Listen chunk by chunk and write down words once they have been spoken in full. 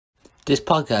This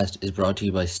podcast is brought to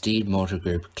you by Steed Motor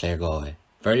Group Claregalway.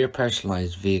 For your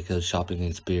personalised vehicle shopping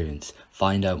experience,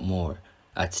 find out more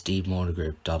at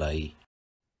steedmotorgroup.ie.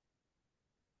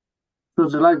 So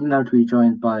delighted now to be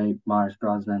joined by Maurice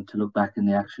Brosnan to look back in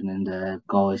the action in the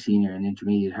Galway Senior and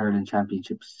Intermediate Hurling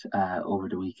Championships over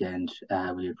the weekend.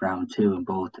 We had round two in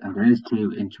both, and there is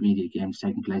two intermediate games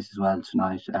taking place as well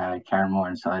tonight. Carramore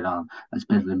and Sidon and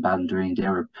Spittle and Ballindreen, they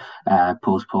were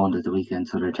postponed at the weekend,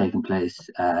 so they're taking place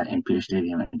in Pearse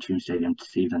Stadium and Tune Stadium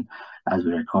this evening as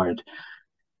we record.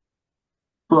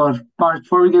 But Maurice,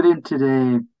 before we get into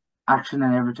the action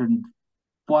and everything,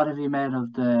 what have you made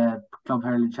of the Club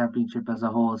Hurling Championship as a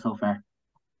whole so far?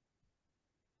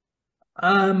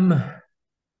 Um,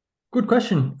 Good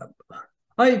question.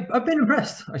 I've been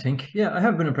impressed, I think. Yeah, I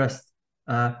have been impressed.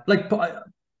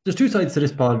 There's two sides to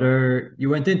this, Paul. You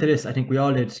went into this, I think we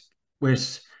all did,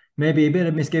 with maybe a bit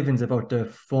of misgivings about the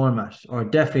format, or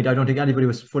definitely, I don't think anybody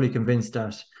was fully convinced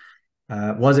that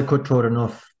was it cutthroat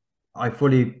enough. I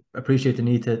fully appreciate the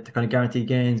need to kind of guarantee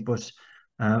gains, but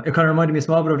it kind of reminded me a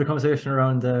small bit of the conversation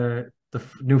around the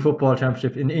new football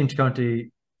championship in the inter-county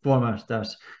format, that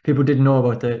people didn't know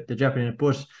about the jeopardy in it.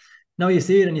 But now you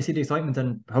see it, and you see the excitement,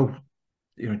 and how,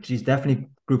 geez, definitely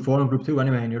Group 4 and Group 2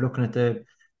 anyway, and you're looking at the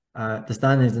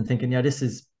standings and thinking, yeah, this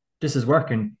is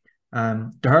working.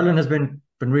 The hurling has been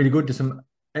really good. To some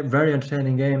very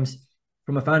entertaining games.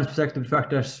 From a fan's perspective, the fact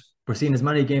that we're seeing as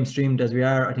many games streamed as we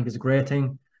are, I think, is a great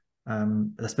thing.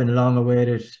 That's been long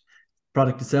awaited.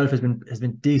 Product itself has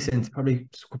been decent. Probably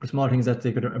a couple of small things that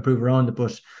they could improve around it,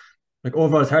 but like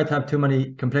overall, it's hard to have too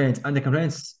many complaints. And the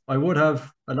complaints I would have,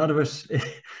 a lot of it,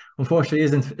 unfortunately,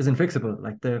 isn't fixable.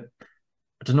 Like there's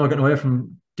no getting away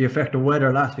from the effect of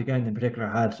weather last weekend in particular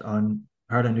had on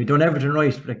Ireland. We've done everything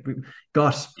right. Like we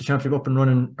got the championship up and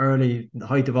running early, the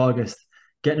height of August,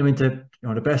 getting them into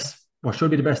the best, what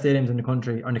should be the best stadiums in the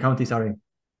country, or in the county, sorry.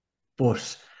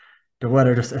 But the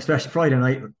weather, just especially Friday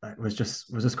night, was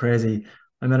just crazy.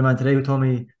 I met a man today who told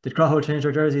me, did Crawford change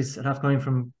their jerseys at half time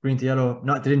from green to yellow?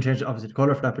 Not, they didn't change obviously the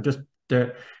colour for that, but just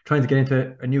trying to get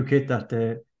into a new kit, that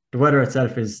the weather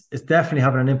itself is definitely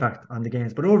having an impact on the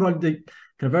games. But overall, the kind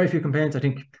of very few complaints. I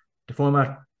think the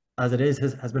format as it is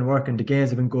has been working. The games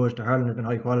have been good. The hurling has been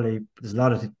high quality. There's a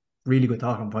lot of really good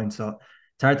talking points. So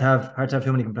it's hard to have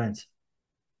too many complaints.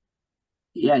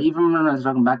 Yeah, even when I was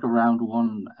looking back at round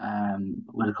one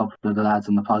with a couple of the lads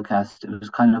on the podcast, it was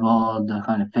kind of all the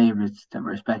kind of favourites that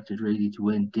were expected really to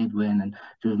win, did win, and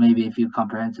there was maybe a few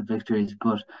comprehensive victories.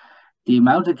 But the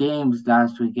amount of games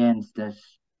last weekend that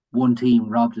one team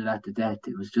robbed it at the death,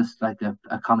 it was just like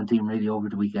a common theme really over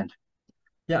the weekend.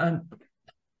 Yeah,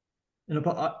 and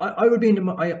but I would be in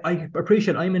I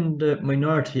appreciate I'm in the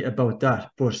minority about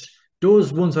that, but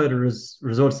those one-sided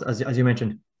results, as you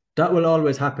mentioned, that will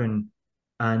always happen.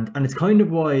 And it's kind of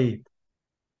why,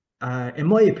 in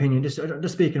my opinion, just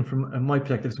speaking from my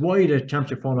perspective, it's why the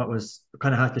championship format was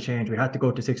kind of had to change. We had to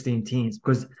go to 16 teams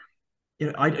because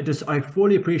I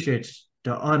fully appreciate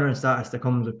the honour and status that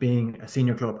comes with being a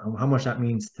senior club and how much that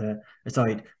means to a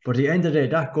side. But at the end of the day,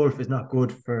 that gulf is not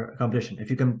good for a competition. If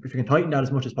you can tighten that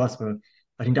as much as possible,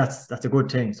 I think that's a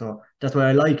good thing. So that's why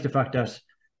I like the fact that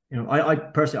I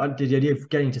personally, the idea of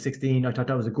getting to 16, I thought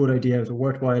that was a good idea. It was a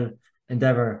worthwhile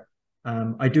endeavour.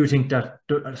 I do think that,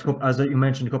 as you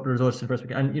mentioned, a couple of results in the first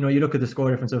week, and you look at the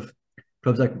score difference of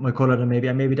clubs like Mulcullen, and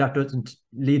maybe that doesn't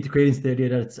lead to creating the idea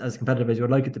that it's as competitive as you would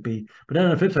like it to be. But then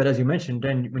on the flip side, as you mentioned,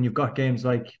 then when you've got games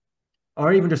like,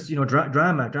 or even just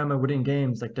drama within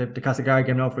games like the Castlegar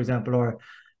game now, for example, or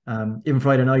even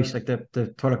Friday night, like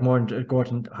the Tullochmore and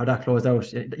Gorton, how that closed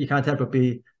out, you can't help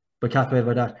but captivated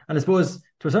by that. And I suppose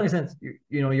to a certain extent,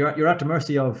 you're at the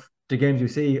mercy of the games you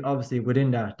see, obviously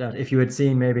within that if you had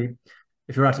seen, maybe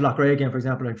if you're at the Loughrea game, for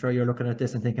example, I'm sure you're looking at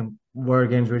this and thinking, were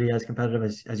games really as competitive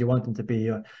as you want them to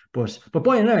be? But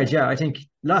by and large, yeah, I think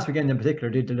last weekend in particular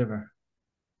did deliver.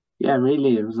 Yeah,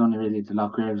 really, it was only really the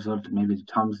Loughrea result, maybe the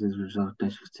Thomas's result, I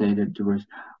should say, that there was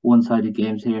one-sided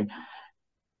games here.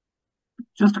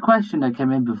 Just a question that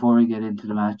came in before we get into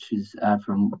the matches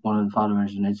from one of the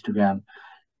followers on Instagram.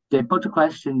 They put the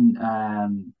question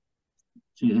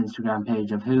to the Instagram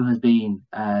page of who has been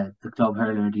the club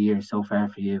hurler of the year so far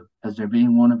for you. Has there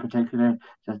been one in particular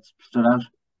that's stood out?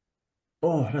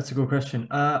 Oh, that's a good question.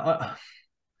 I'm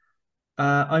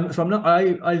not.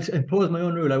 I impose my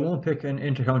own rule. I won't pick an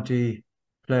intercounty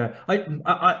player.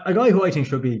 A guy who I think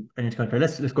should be an intercounty player.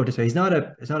 Let's go this way. He's not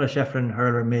a Shefflin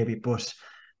hurler maybe, but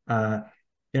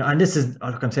and this is,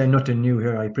 look, I'm saying nothing new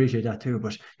here. I appreciate that too.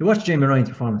 But you watched Jamie Ryan's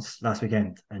performance last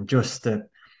weekend, and just the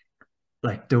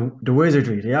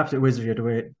wizardry, the absolute wizardry of the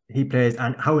way he plays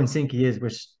and how in sync he is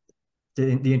with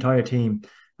the entire team.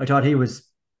 I thought he was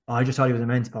I just thought he was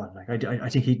immense, Paul. Like I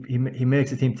think he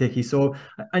makes the team tick. He's so,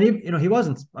 and he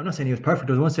wasn't. I'm not saying he was perfect.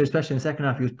 There was one stage, especially in the second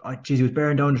half, he was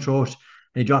bearing down the throat,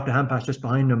 and he dropped a hand pass just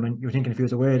behind him, and you were thinking if he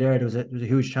was away there was a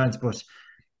huge chance. But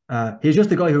he's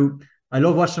just a guy who I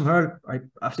love watching him hurl. I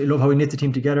absolutely love how he knits the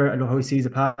team together. I love how he sees a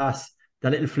pass,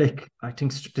 that little flick. I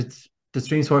think the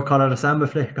stream sport call it a samba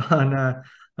flick on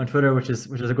Twitter, which is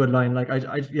a good line. Like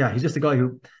yeah, he's just a guy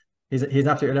who he's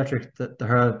absolutely electric to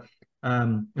hurl.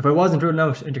 If I wasn't ruling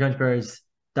out intercounty players,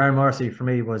 Darren Morrissey for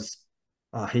me was,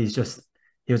 he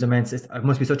was immense. It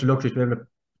must be such a luxury to be able to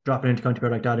drop an intercounty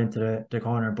player like that into the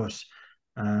corner. But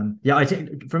yeah, I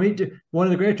think for me, one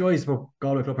of the great joys for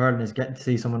Galway Club hurling is getting to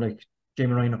see someone like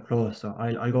Jamie Ryan up close. So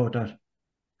I'll go with that.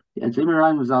 Yeah, Jamie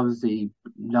Ryan was obviously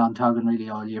non-tugging really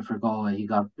all year for Galway. He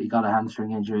got a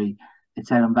hamstring injury. It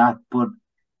set him back, but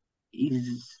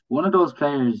he's one of those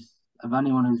players. Of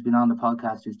anyone who's been on the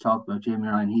podcast who's talked about Jamie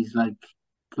Ryan, he's like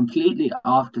completely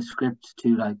off the script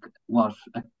to like what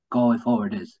a Galway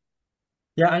forward is.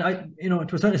 Yeah, and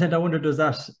to a certain extent, I wonder, does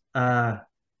that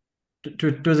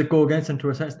does it go against him to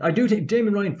a sense? I do think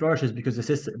Jamie Ryan flourishes because of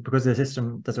the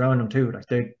system that's around him too. Like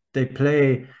they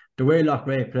play, the way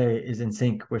Loughrea play is in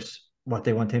sync with what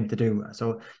they want him to do.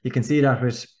 So you can see that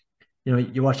with,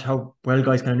 you watch how well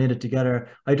guys kind of knit it together.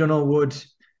 I don't know,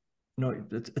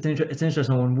 it's an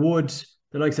interesting one. Would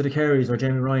the likes of the Carries or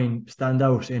Jamie Ryan stand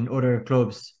out in other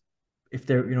clubs if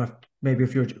they're, maybe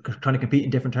if you're trying to compete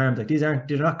in different terms? Like these are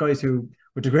not guys who,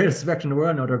 with the greatest respect in the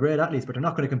world, now they're great athletes, but they're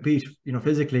not going to compete,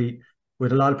 physically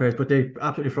with a lot of players, but they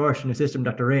absolutely flourish in the system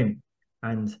that they're in.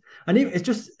 And even,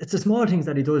 it's the small things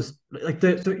that he does. Like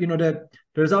there's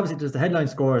the headline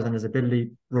scores and his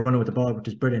ability running with the ball, which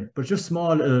is brilliant. But it's just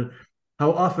small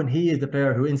how often he is the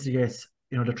player who instigates,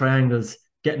 the triangles,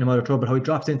 getting him out of trouble, how he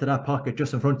drops into that pocket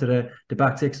just in front of the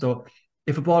back six. So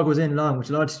if a ball goes in long, which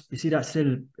a lot, you see that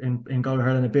still in Galway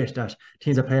hurling a bit, that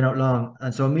teams are playing out long.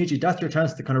 And so immediately that's your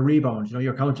chance to kind of rebound.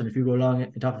 You're counting if you go long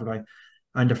on top of a guy.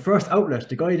 And the first outlet,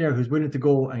 the guy there who's willing to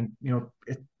go and,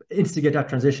 instigate that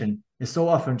transition is so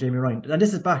often Jamie Ryan. And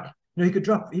this is back, he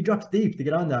drops deep to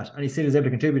get on that, and he still is able to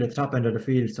contribute at the top end of the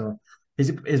field. So his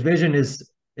vision is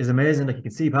amazing. Like, you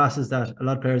can see passes that a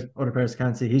lot of other players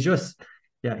can't see. He's just,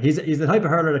 yeah, he's the type of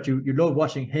hurler that you love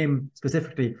watching him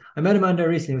specifically. I met a man there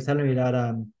recently who was telling me that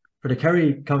for the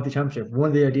Kerry County Championship, one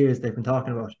of the ideas they've been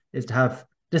talking about is to have,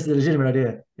 this is a legitimate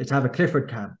idea, is to have a Clifford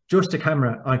cam, just a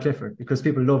camera on Clifford, because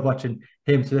people love watching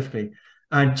him specifically.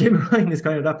 And Jamie Ryan is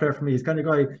kind of that player for me. He's kind of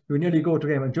guy who nearly go to a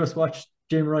game and just watch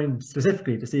Jamie Ryan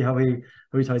specifically to see how he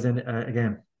ties in a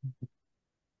game.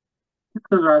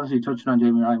 Because we're obviously touching on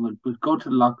Jamie Ryan, we'll go to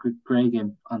the Loughrea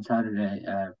game on Saturday.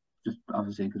 Just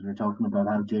obviously because we're talking about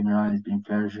how Jamie Ryan has been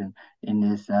flourishing in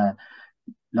this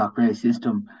Loughrea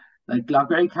system. Like,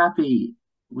 Loughrea Cappy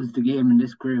was the game in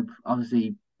this group.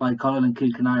 Obviously, by Cullen and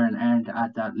Kilnadeema aren't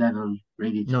at that level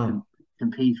really to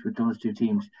compete with those two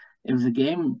teams. It was a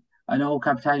game. I know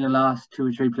Capitana lost 2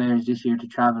 or 3 players this year to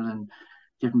travel and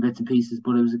different bits and pieces,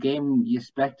 but it was a game you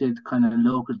expected kind of a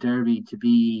local derby to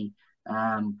be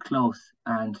close.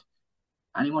 And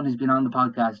anyone who's been on the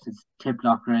podcast has tipped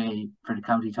Loughrea for the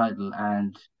county title,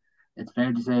 and it's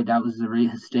fair to say that was a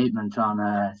real statement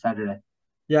on Saturday.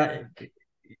 Yeah,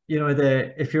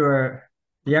 if you were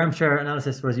the armchair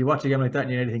analysis was you watch a game like that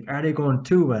and you think, are they going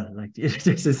too well? Like, this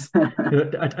is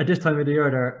at this time of the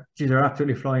year, they're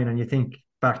absolutely flying, and you think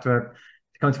back to the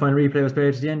county final replay was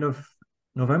played at the end of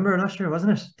November last year,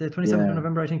 wasn't it? The 27th of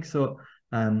November, I think. So,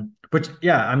 but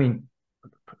yeah, I mean,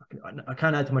 I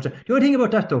can't add too much. The only thing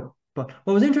about that though, but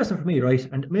what was interesting for me, right,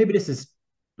 and maybe this is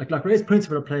like Loughrea's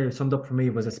principle of play summed up for me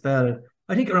was a spell,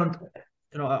 I think around,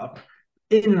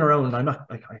 in and around, I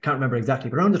can't remember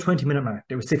exactly, but around the 20-minute mark,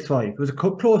 there was 6-5. It was a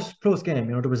close game.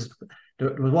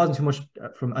 There wasn't too much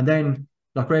from, and then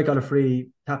Loughrea got a free,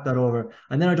 tapped that over,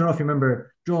 and then I don't know if you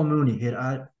remember, Joe Mooney hit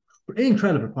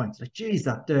incredible points. Like, geez,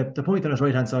 that the point on his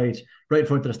right hand side, right in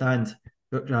front of the stand,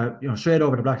 straight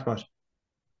over the black spot,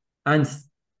 and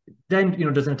then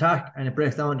there's an attack and it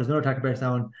breaks down. There's another attack and breaks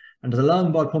down, and there's a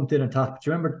long ball pumped in on top. Do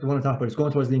you remember the one on top? But it's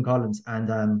going towards Liam Collins,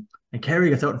 and Kerry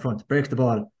gets out in front, breaks the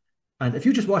ball. And if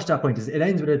you just watch that point, it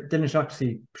ends with a Dylan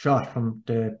Shaughnessy shot from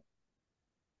the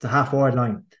half-forward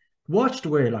line. Watch the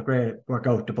way Loughrea work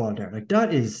out the ball there. Like,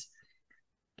 that is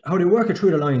how they work it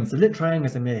through the lines, the little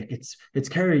triangles they make. It's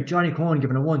Kerry, Johnny Cohen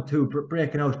giving a 1-2,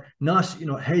 breaking out, not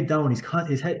head down.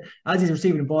 His head, as he's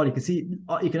receiving the ball,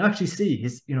 you can actually see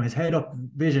his his head up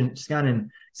vision scanning,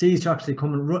 sees Shaughnessy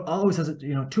coming, always has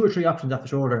 2 or 3 options off the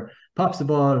shoulder, pops the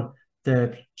ball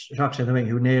to Shaughnessy on the wing,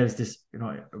 who nails this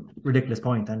ridiculous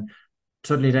point, and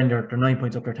suddenly then they're 9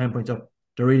 points up, they're 10 points up,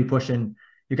 they're really pushing.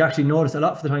 You can actually notice a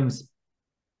lot of the times,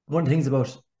 one of the things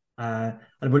about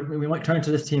And we might turn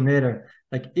to this team later.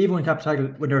 Like even when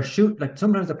Captagal, when they're like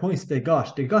sometimes the points they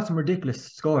got some ridiculous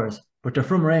scores, but they're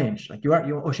from range. Like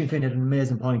Oisin Flynn had an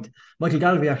amazing point. Michael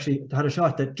Galvey actually had a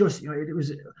shot that just, it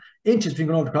was inches between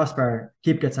going over the crossbar.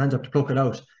 Keep gets hands up to pluck it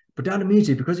out. But then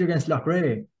immediately, because you're against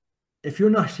Loughrea, if you're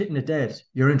not hitting it dead,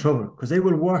 you're in trouble because they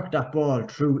will work that ball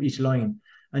through each line.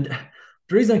 And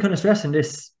the reason I'm kind of stressing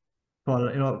this,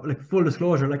 Paul, like full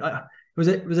disclosure, like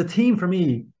it was a team for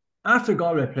me. After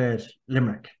Galway played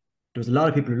Limerick, there was a lot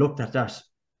of people who looked at that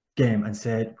game and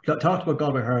talked about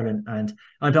Galway hurling, and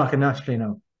I'm talking nationally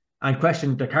now, and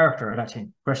questioned the character of that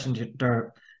team, questioned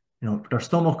their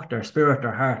stomach, their spirit,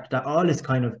 their heart, that all is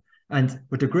kind of, and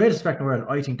with the greatest respect in the world,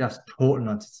 I think that's total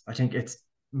nonsense. I think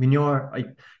I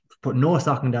put no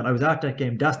stock in that. I was at that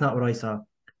game. That's not what I saw.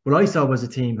 What I saw was a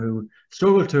team who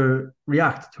struggled to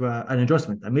react to an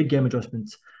adjustment, a mid-game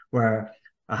adjustment, where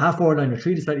a half-forward line, you're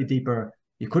treated slightly deeper.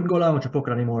 You couldn't go along with your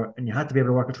bucket anymore, and you had to be able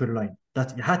to work it through the line.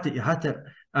 You had to,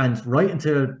 and right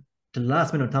until the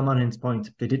last minute, Tom Monaghan's point,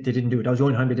 they didn't do it. That was the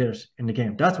only time they did it in the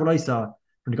game. That's what I saw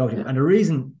from the Galway team. And the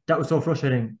reason that was so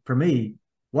frustrating for me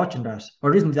watching that,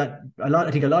 or the reason that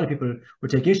I think a lot of people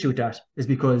would take issue with that, is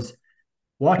because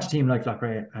watch a team like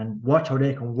Loughrea and watch how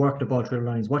they can work the ball through the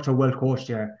lines, watch how well coached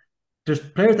they are. There's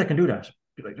players that can do that.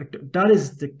 That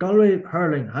is, the Galway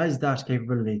hurling has that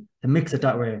capability to mix it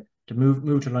that way, to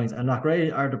move to the lines. And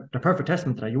Loughrea are the perfect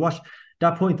testament to that. You watch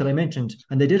that point that I mentioned,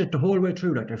 and they did it the whole way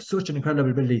through. Like, they have such an incredible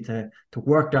ability to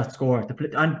work that score, to play,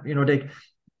 and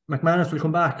McManus will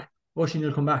come back, Oisin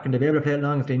will come back, and they'll be able to play it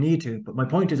long if they need to. But my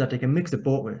point is that they can mix it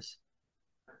both ways.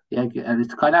 Yeah, and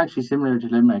it's kind of actually similar to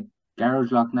Limerick.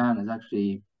 Garage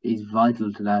Loughnane is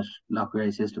vital to that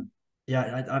Loughrea system.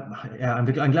 Yeah, I'm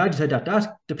glad you said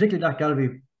that. Particularly that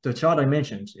Galway, the shot I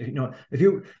mentioned. If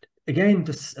you, again,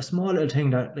 just a small little thing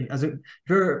that, like,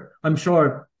 I'm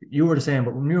sure you were the same,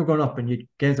 but when you were growing up and you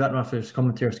games that officers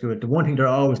coming to your school, the one thing they're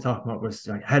always talking about was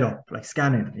like head up, like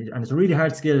scanning, and it's a really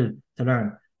hard skill to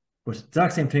learn. But the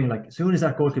exact same thing, like as soon as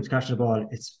that goalkeeper's catching the ball,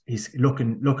 he's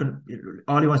looking.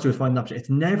 All he wants to do is find an option. It's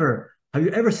never. Have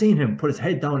you ever seen him put his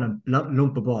head down and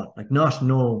lump a ball, like not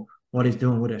know what he's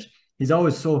doing with it? He's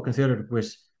always so considerate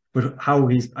with how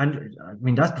he's, and I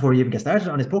mean that's before he even gets started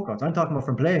on his puck outs. I'm talking about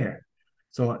from play here.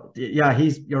 So yeah,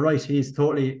 you're right. He's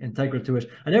totally integral to it,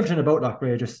 and everything about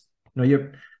Loughrea. Just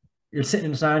you're sitting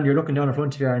in the stand, you're looking down in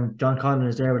front of you, and John Conlon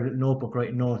is there with a little notebook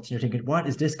writing notes, and you're thinking, what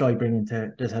is this guy bringing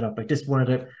to this head up? Like this one of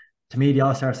the, to me, the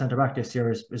all-star centre back this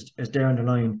year is there on the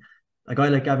line. A guy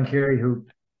like Gavin Carey, who,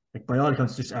 like, by all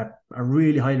accounts, just a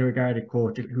really highly regarded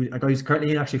coach, a guy who's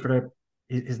currently in actually for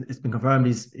it's been confirmed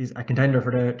he's a contender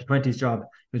for the 20s job,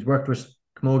 who's worked with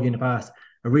Camogie in the past,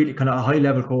 a really kind of a high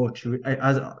level coach who,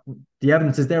 as the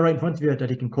evidence is there right in front of you, that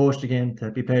he can coach the game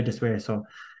to be played this way. So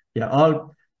yeah,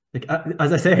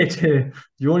 as I say,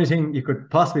 the only thing you could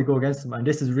possibly go against them, and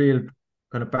this is real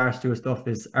kind of barstool stuff,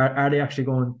 is are they actually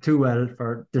going too well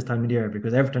for this time of the year?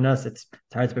 Because everything else, it's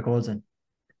hard to pick holes in.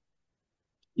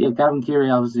 Yeah, Gavin Keary,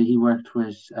 obviously he worked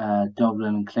with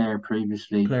Dublin and Clare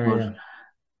previously. Yeah.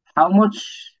 How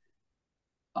much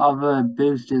of a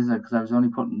boost is it? Because I was only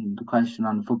putting the question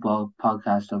on the football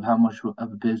podcast of how much of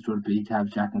a boost would it be to have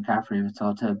Jack McCaffrey if it's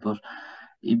all to, but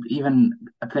even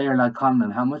a player like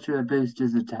Conlon, how much of a boost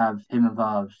is it to have him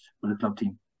involved with a club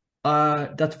team?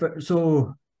 That's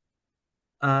so.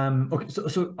 Okay,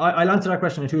 so I'll answer that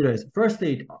question in 2 days.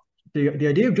 Firstly, the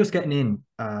idea of just getting in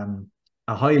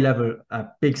a high level, a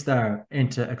big star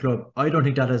into a club, I don't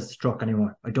think that has struck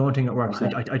anymore. I don't think it works.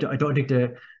 Okay. I don't think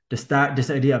this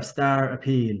idea of star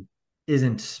appeal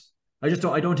isn't. I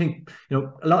don't think, a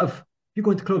lot of, you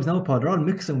go into clubs now, Paul, they're all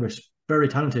mixing with very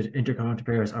talented intercounty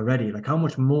players already. Like, how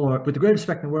much more, with the greatest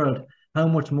respect in the world, how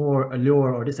much more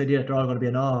allure, or this idea that they're all going to be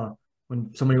an awe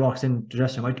when somebody walks in the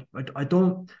dressing room, I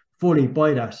don't fully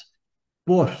buy that.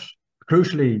 But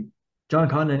crucially, John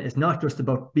Conlon is not just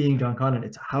about being John Conlon,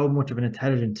 it's how much of an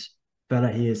intelligent fella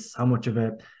he is, how much of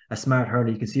a smart hurler.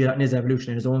 You can see that in his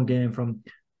evolution in his own game from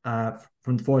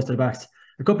the forwards to the backs.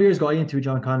 A couple of years ago, I interviewed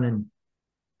John Conlon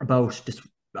about this,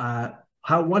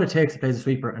 what it takes to play as a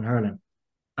sweeper in hurling.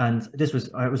 And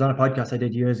I was on a podcast I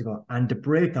did years ago, and the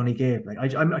breakdown he gave, like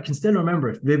I can still remember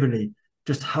it vividly,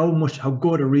 just how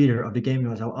good a reader of the game he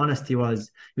was, how honest he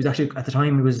was. He was actually, at the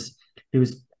time, he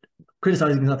was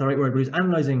criticizing is not the right word, but he was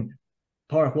analysing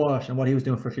Pádraig Walsh and what he was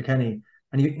doing for Kilkenny.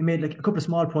 And he made like a couple of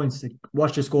small points, like,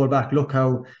 watch the score back, look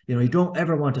how, you don't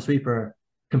ever want a sweeper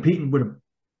competing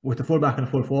with the fullback and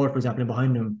a full forward, for example, and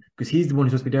behind him, because he's the one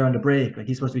who's supposed to be there on the break. Like,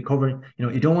 he's supposed to be covering,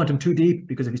 you don't want him too deep,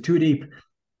 because if he's too deep,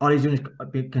 all he's doing is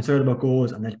be concerned about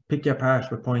goals, and they'll pick you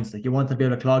apart with points. Like, you want to be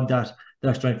able to clog that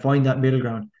extra, find that middle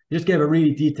ground. He just gave a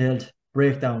really detailed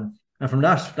breakdown. And from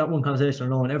that one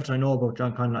conversation alone, everything I know about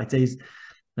John Conlon, I'd say he's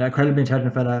an incredibly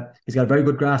intelligent fella. He's got a very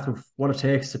good grasp of what it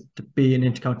takes to be an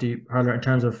intercounty hurler in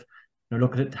terms of,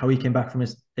 look at it, how he came back from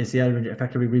his ACL and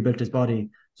effectively rebuilt his body.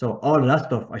 So all of that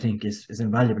stuff, I think, is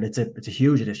invaluable. It's a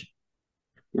huge addition.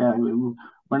 Yeah,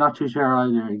 we're not too sure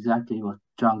either exactly what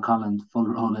John Collins' full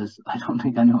role is. I don't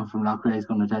think anyone from Loughrea is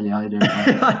going to tell you either.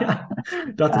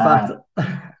 That's a fact.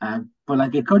 But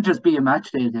like, it could just be a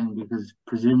match day thing, because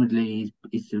presumably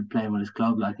he's still playing with his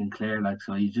club, like in Clare, like,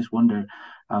 so you just wonder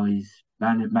how he's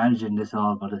managing this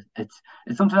all. But it's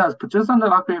something else. But just on the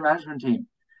Loughrea management team,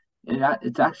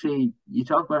 it's actually, you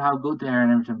talk about how good they are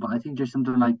and everything, but I think there's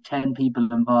something like 10 people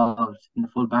involved in the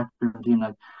full backroom team.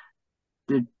 Like,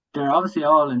 they're obviously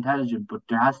all intelligent, but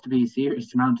there has to be a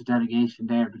serious amount of delegation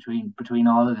there between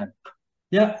all of them.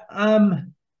 Yeah.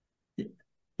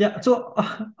 Yeah. So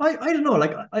I don't know.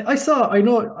 Like I saw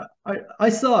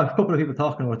a couple of people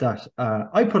talking about that.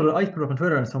 I put it up on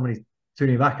Twitter, and somebody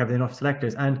tuning back, have they enough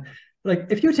selectors? And like,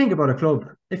 if you think about a club,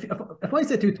 if I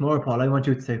said to you tomorrow, Paul, I want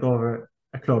you to take over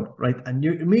a club, right? And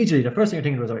you immediately, the first thing you're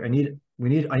thinking was, I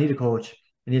need a coach,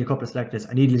 I need a couple of selectors,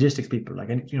 I need logistics people, like,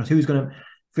 and who's going to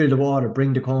fill the water,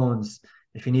 bring the cones,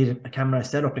 if you need a camera,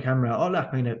 set up the camera, all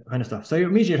that kind of stuff. So you're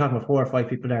immediately talking about 4 or 5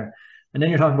 people there, and then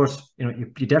you're talking about, you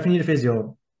definitely need a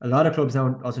physio. A lot of clubs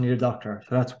now also need a doctor,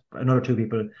 so that's another 2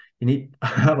 people. You need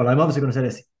well, I'm obviously going to say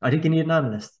this. I think you need an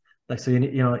analyst. Like, so you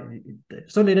need,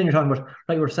 suddenly then you're talking about,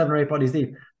 right, we're 7 or 8 bodies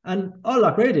deep, and all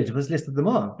Loughrea did was listed them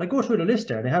all. Like, go through the list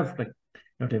there. They have, like,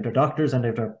 they have their doctors, and they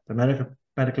have their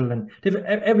medical, and they have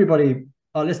everybody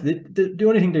all listed. The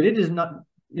only thing they did is not,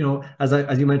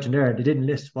 as you mentioned there, they didn't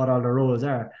list what all their roles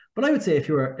are. But I would say,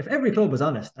 if every club was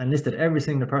honest and listed every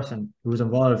single person who was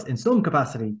involved in some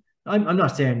capacity, I'm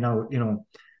not saying now,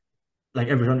 like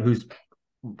everyone who's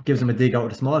gives them a dig out of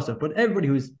the small stuff, but everybody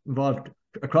who's involved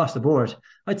across the board,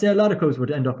 I'd say a lot of clubs would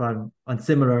end up on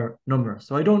similar numbers.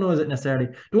 So I don't know, is it necessarily,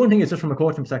 the one thing is, just from a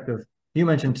coaching perspective, you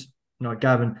mentioned,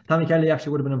 Gavin, Tommy Kelly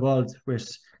actually would have been involved with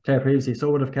Clare previously, so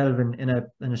would have Kelvin in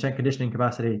a strength conditioning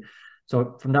capacity.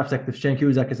 So from that perspective, Shane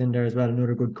Cusack is in there as well,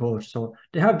 another good coach. So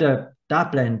they have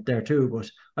that blend there too. But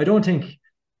I don't think,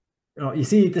 you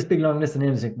see this big long list of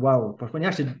names, like, wow. But when you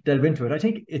actually delve into it, I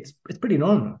think it's pretty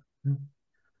normal.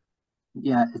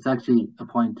 Yeah, it's actually a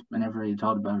point whenever you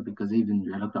thought about it, because even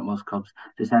you're looking at most clubs,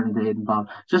 there's 7 to 8 involved.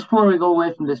 Just before we go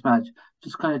away from this match,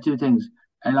 just kind of 2 things.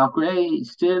 Are Loughrea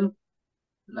still,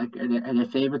 like, are they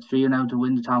favourites for you now to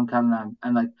win the Tom Callan?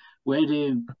 And like,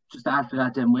 just after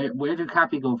that then, where do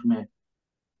Cappy go from here?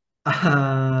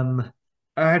 Are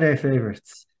they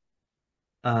favourites?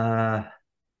 I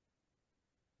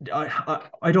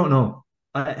don't know.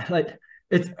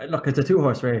 It's a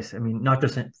 2-horse race. I mean, not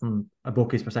just from a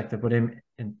bookie's perspective, but in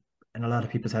a lot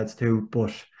of people's heads too.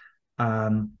 But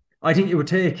I think it would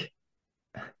take.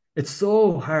 It's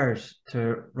so hard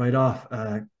to write off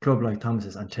a club like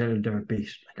Thomas's until they're beat,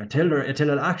 like until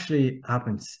it actually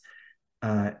happens.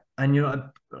 And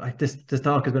like this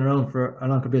talk has been around for a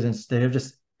long business. They have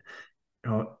just,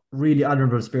 really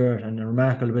admirable spirit and a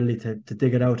remarkable ability to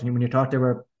dig it out. And when you thought they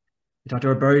were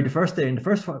buried the first day in the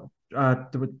first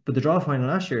the draw final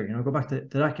last year, go back to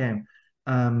that game.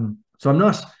 So I'm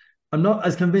not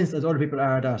as convinced as other people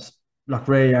are that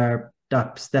Loughrea are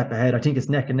that step ahead. I think it's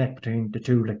neck and neck between the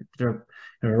two. Like, they're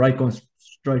right going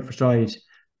stride for stride.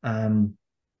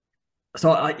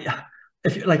 So I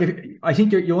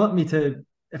think you want me to.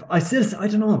 I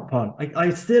don't know, Paul. I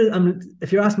still am.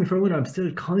 If you ask me for a winner, I'm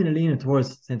still kind of leaning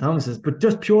towards St. Thomas's, but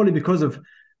just purely because of,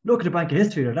 look at the bank of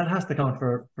history there. That has to count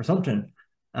for something.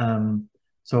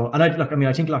 So, and I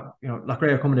think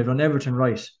Loughrea are coming. They've done everything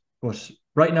right, but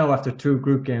right now, after 2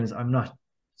 group games, I'm not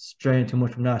straying too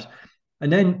much from that.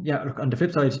 And then, on the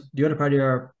flip side, the other part of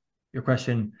your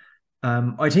question,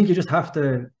 I think you just have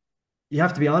to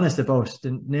be honest about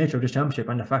the nature of this championship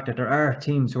and the fact that there are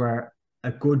teams who are a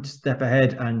good step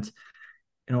ahead, and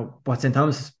what St.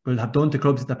 Thomas will have done to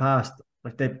clubs in the past,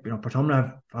 like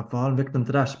Portumna have fallen victim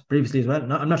to that previously as well.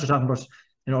 I'm not just talking about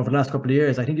over the last couple of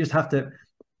years. I think you just have to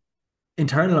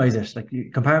internalize it, like,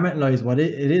 you compartmentalize what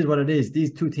it is. What it is.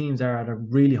 These 2 teams are at a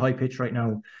really high pitch right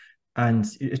now, and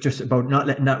it's just about not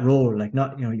letting that roll. Like,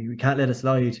 not you can't let it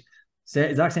slide.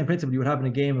 Exact same principle you would have in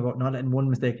a game about not letting one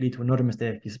mistake lead to another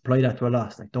mistake. You apply that to a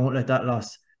loss. Like, don't let that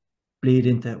loss bleed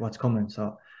into what's coming.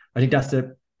 So I think that's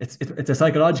it's a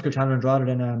psychological challenge rather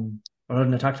than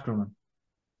a tactical one.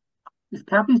 Is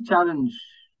Cappy's challenge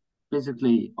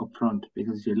physically up front?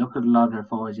 Because you look at a lot of their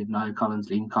forwards, you've Niall Collins,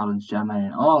 Liam Collins,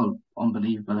 Jamie, all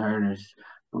unbelievable hurlers.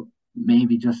 But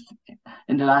maybe just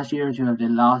in the last year or 2, have they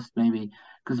lost maybe?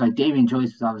 Because like Damien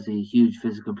Joyce was obviously a huge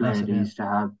physical player they used to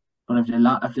have, But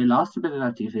if they lost a bit of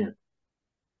that, do you feel?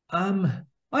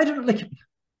 I don't like.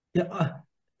 Yeah.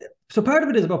 So part of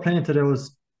it is about playing to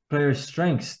those players'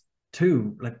 strengths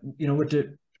too. Like, you know, with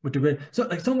the great. So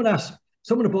like some of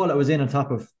the ball that was in on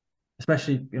top of,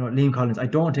 especially, you know, Liam Collins. I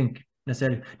don't think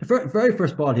necessarily the very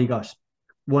first ball he got,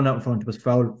 one out in front, was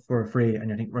foul for a free, and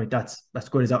you think, right, that's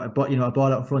good as out. But, you know, a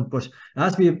ball out in front, but it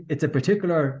has to be. It's a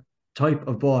particular type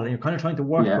of ball, and you're kind of trying to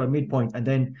work to a midpoint and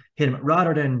then hit him,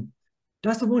 rather than.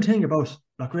 That's the one thing about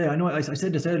Loughrea. I know I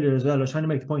said this earlier as well. I was trying to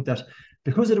make the point that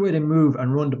because of the way they move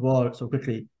and run the ball so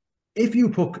quickly, if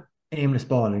you puck aimless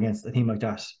ball against a team like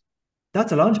that,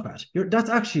 that's a launch pad. You're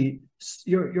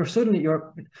suddenly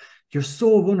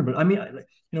so vulnerable. I mean,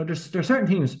 you know, there's certain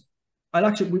teams.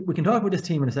 We can talk about this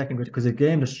team in a second, because a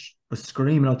game that was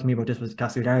screaming out to me about this was the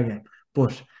Castlegar game.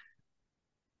 But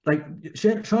like,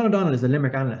 Sean O'Donnell is a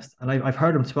Limerick analyst, and I've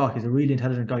heard him talk. He's a really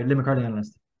intelligent guy, Limerick hurling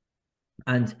analyst.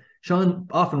 And Sean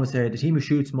often would say the team who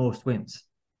shoots most wins.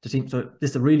 So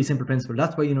this is a really simple principle.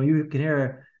 That's why, you know, you can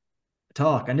hear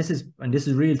talk, and this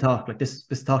is real talk. Like this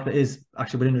talk that is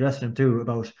actually within the dressing room too,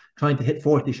 about trying to hit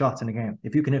 40 shots in a game.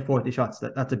 If you can hit 40 shots,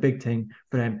 that's a big thing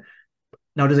for them.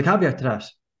 Now there's a caveat to that.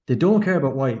 They don't care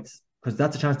about wides, because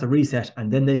that's a chance to reset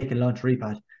and then they can launch a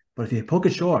repad. But if you puck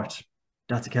it short,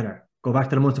 that's a killer. Go back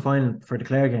to the Munster final for the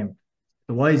Clare game.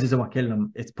 The wides isn't what killing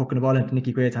them. It's pucking the ball into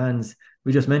Nicky Grade's hands.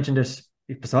 We just mentioned this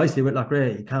precisely with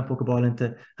Loughrea. You can't puck a ball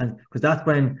into hands, because that's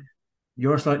when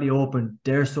you're slightly open.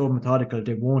 They're so methodical,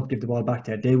 they won't give the ball back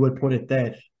there. They will put it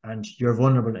dead, and you're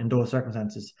vulnerable in those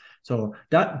circumstances. So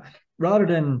that, rather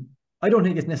than, I don't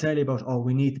think it's necessarily about, oh,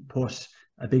 we need to put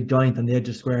a big giant on the edge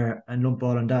of the square and lump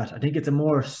ball on that. I think it's a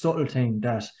more subtle thing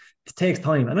that it takes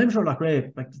time. And I'm sure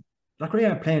Loughrea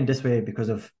are playing this way because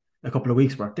of a couple of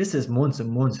weeks' work. This is months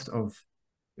and months of,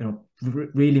 you know,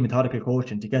 really methodical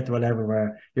coaching to get to a level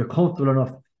where you're comfortable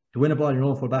enough to win a ball in your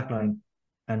own full back line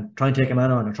and try and take a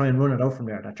man on or try and run it out from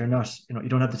there, that you're not, you know, you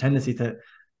don't have the tendency to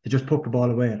just puck the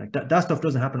ball away. Like that stuff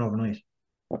doesn't happen overnight.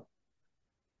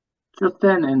 Just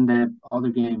then in the other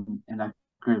game in that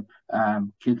group,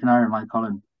 Kilnadeema and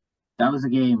Mullagh, that was a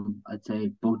game I'd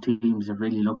say both teams have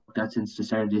really looked at since the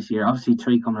start of this year. Obviously,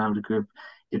 3 coming out of the group,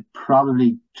 it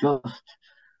probably just,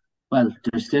 well,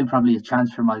 there's still probably a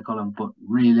chance for Mullagh, but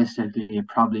realistically, it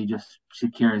probably just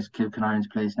secures Kilnadeema's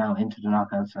place now into the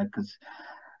knockouts. Like, because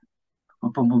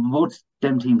both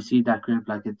them teams see that group,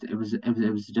 like it was a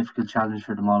difficult challenge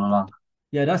for them all along.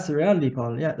 Yeah, that's the reality,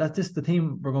 Paul. Yeah, that's just the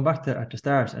team we're going back to at the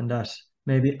start, and that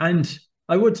maybe. And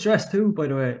I would stress too, by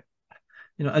the way,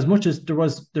 you know, as much as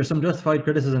there's some justified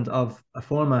criticisms of a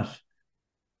format,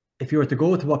 if you were to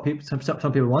go to what some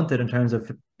people wanted in terms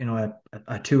of, you know,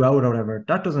 a 2 out or whatever,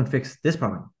 that doesn't fix this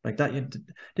problem. Like that,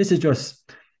 this is just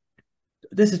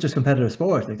competitive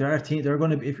sport. Like there are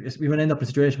going to be, if we going to end up in a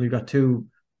situation where you've got 2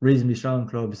 reasonably strong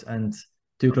clubs and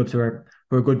 2 clubs who are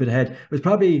a good bit ahead. It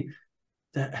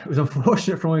was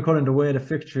unfortunate for Moycullen the way the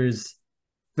fixtures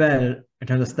fell in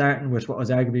terms of starting with what was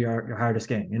arguably your hardest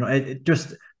game. You know, it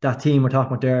just that team we're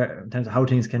talking about there in terms of how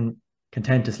things can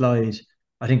tend to slide.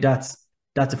 I think that's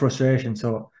a frustration.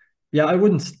 So yeah, I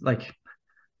wouldn't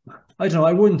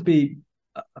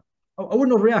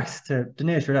overreact to the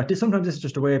nature of that. Sometimes it's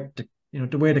just the way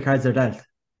the cards are dealt.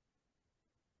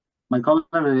 My couple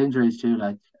of injuries too,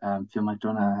 like Phil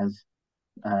McDonough has,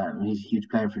 he's a huge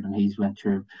player for them. He's went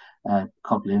through a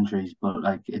couple of injuries, but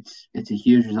like it's a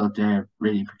huge result there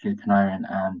really for Kilnadeema,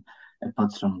 and it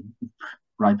puts them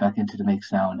right back into the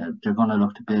mix now, and they're going to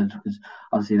look to build, because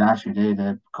obviously last year they had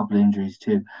a couple of injuries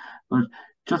too. But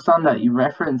just on that, you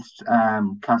referenced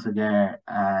Castlegar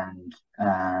and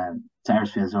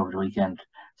Sarsfields over the weekend.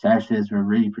 Sarsfields were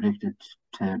really predicted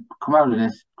to come out of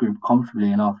this group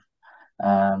comfortably enough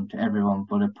to everyone,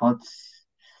 but it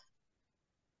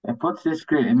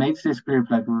makes this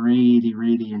group like really,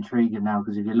 really intriguing now,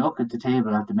 because if you look at the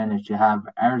table at the minute, you have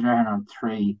Ardrahan on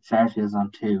 3, Sarsfields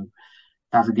on 2,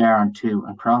 Castlegar on 2,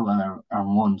 and Crowell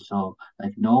on 1. So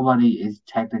like nobody is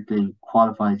technically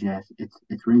qualified yet.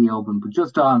 It's really open. But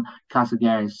just on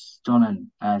Castlegar's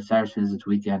stunning Sarsfields this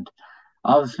weekend,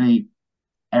 obviously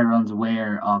everyone's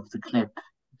aware of the clip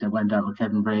that went out with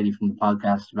Kevin Brady from the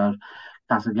podcast about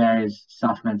Castlegar's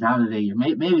soft mentality.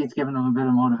 Maybe it's given them a bit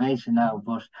of motivation now,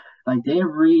 but like they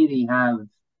really have,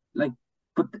 like,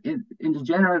 but in the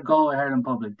general Galway hurling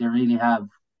public, they really have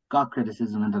got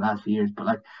criticism in the last few years. But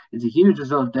like, it's a huge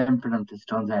result then for them to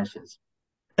stun Sarsfields.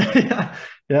 Yeah,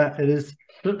 it is.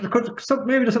 Maybe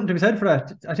there's something to be said for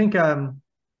that. I think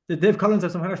Dave Collins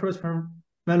had some harsh words from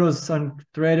Mellows on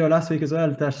the radio last week as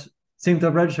well that seemed to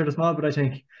have registered a small bit, I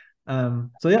think.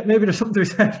 So yeah, maybe there's something to be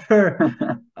said for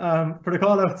the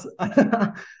call outs.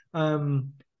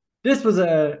 This was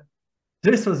a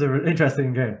this was an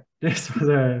interesting game. This was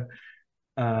a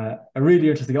really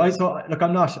interesting game. I saw. Look,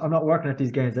 I'm not working at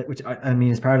these games, which I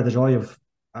mean is part of the joy of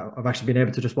actually being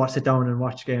able to just sit down and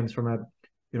watch games from a,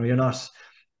 you're not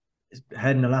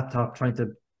head in a laptop trying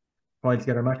to pile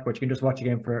together a match, but you can just watch a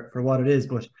game for what it is.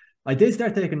 But I did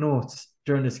start taking notes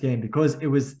during this game because it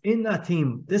was in that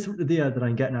team. This was the idea that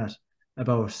I'm getting at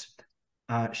about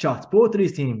shots. Both of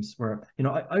these teams were,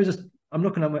 I'm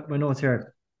looking at my notes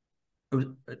here. It was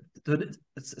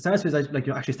Sarsfields,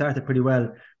 actually started pretty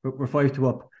well. We're 5-2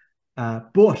 up.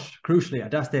 But crucially,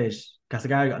 at that stage,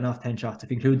 Castlegar got off 10 shots,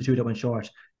 if you include the 2 that went short.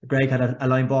 Greg had a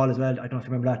line ball as well. I don't know if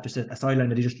you remember that, just a sideline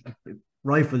that he just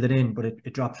rifled it in, but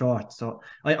it dropped short. So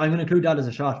I'm going to include that as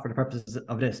a shot for the purposes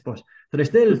of this. But so they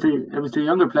still. It was the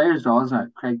younger players, though, wasn't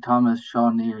it? Craig Thomas,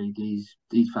 Sean Neary, these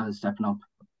fellas stepping up.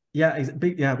 Yeah,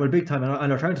 big time. And I'll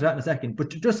return to that in a second. But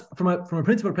just from a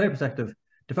principal player perspective,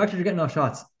 the fact that you're getting off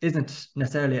shots isn't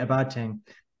necessarily a bad thing.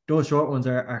 Those short ones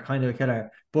are kind of a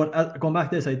killer. But going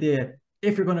back to this idea,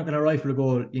 if you're going to rifle a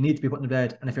goal, you need to be putting to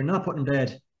bed. And if you're not putting to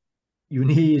bed, you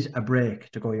need a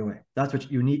break to go your way. That's what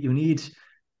you need. You need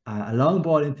a long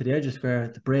ball into the edge of square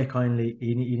to break kindly.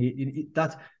 You need,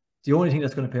 that's the only thing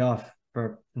that's going to pay off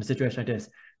in a situation like this.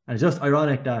 And it's just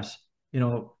ironic that,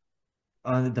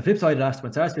 on the flip side of that,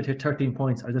 when Sarsfield hit 13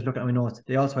 points, I was just looking at my notes,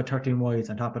 they also had 13 wides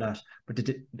on top of that, but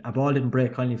a ball didn't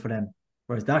break kindly for them.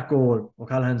 Whereas that goal,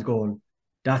 O'Callaghan's goal,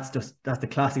 that's the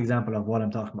classic example of what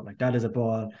I'm talking about. Like, that is a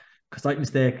ball, slight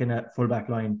mistake in a full-back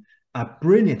line. A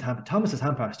brilliant Thomas's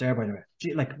hand pass there, by the way.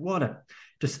 Gee, like,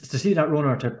 just to see that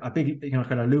runner to a big,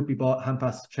 kind of loopy ball, hand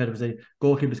pass straight over the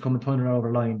goalkeeper's coming turning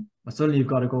over the line, and suddenly you've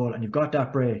got a goal and you've got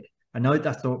that break. And now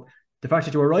that's the fact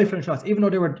that you were rifling shots, even though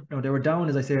they were down,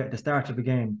 as I say, at the start of the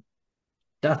game,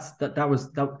 that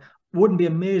wouldn't be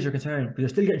a major concern because you're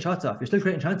still getting shots off. You're still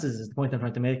creating chances, is the point I'm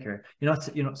trying to make here. You're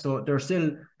not, so they're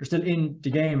still in the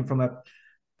game from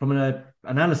an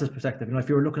analysis perspective. If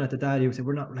you were looking at the data, you would say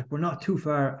we're not too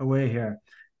far away here.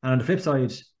 And on the flip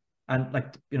side, and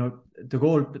the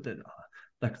goal,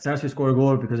 Sarsfield score a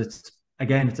goal because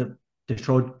they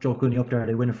throw Joe Cooney up there,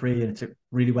 they win a free, and it's a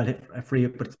really well hit a free,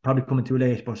 but it's probably coming too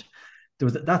late. But there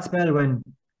was that spell when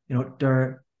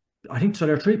they're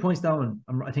 3 points down.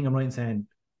 I think I'm right in saying,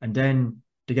 and then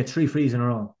they get 3 frees in a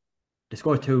row. They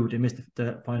score 2, they miss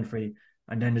the final free,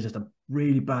 and then there's just a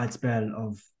really bad spell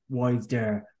of wides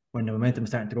there when the momentum is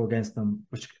starting to go against them.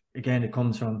 Which again, it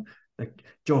comes from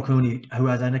Joe Cooney, who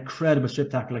has an incredible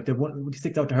strip tackle. Like, the one he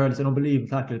sticks out to hurl, it's an unbelievable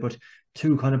tackle, but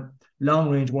 2 kind of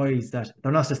long range wides that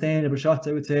they're not sustainable shots,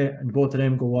 I would say, and both of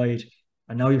them go wide,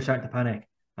 and now you're starting to panic.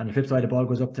 And the flip side, the ball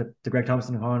goes up to Greg Thomas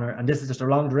in the corner, and this is just a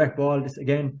long direct ball. This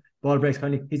again, ball breaks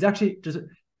kindly. He's actually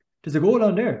there's a goal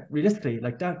on there, realistically.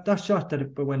 Like that shot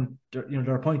but when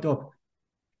they're a point up,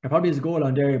 there probably is a goal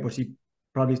on there, but he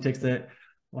probably takes the,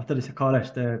 what did they call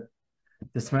it,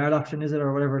 the smart option, is it,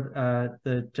 or whatever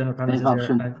the general plan is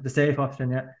here, the safe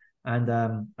option, yeah,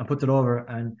 and puts it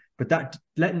over, but that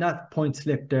letting that point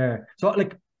slip there. So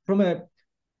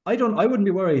I wouldn't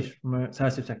be worried from a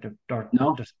Sarsfield perspective.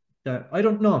 No, I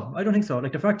don't think so.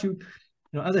 Like, the fact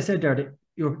as I said there,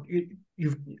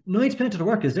 you've 90% of the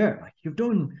work is there. Like,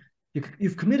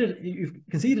 you've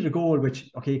conceded a goal,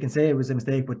 which, okay, you can say it was a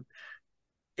mistake, but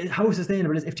how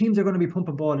sustainable is, if teams are going to be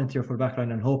pumping ball into your full back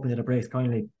line and hoping that it breaks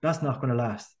kindly, that's not going to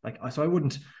last. Like, so I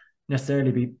wouldn't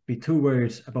necessarily be too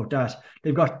worried about that.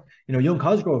 They've got young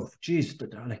Cosgrove. Geez,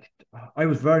 like, I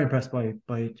was very impressed by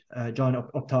John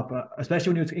up top, especially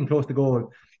when he was in close to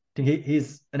goal. I think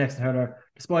he's an excellent hurler.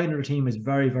 The spine of the team is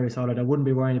very, very solid. I wouldn't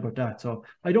be worrying about that. So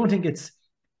I don't think it's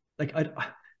like,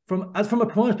 from a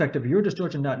performance perspective, you're just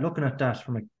judging that, looking at that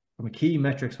from a key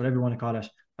metrics, whatever you want to call it.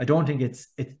 I don't think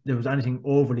there was anything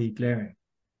overly glaring.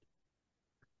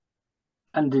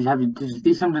 And did you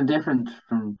see something different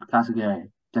from Castlegar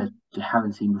that you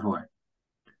haven't seen before?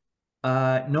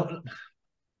 No,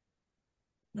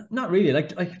 not really.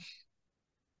 Like,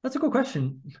 that's a good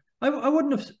question. I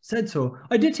wouldn't have said so.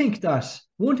 I did think that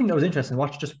one thing that was interesting,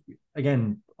 watch, just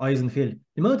again, eyes in the field,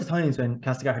 the amount of times when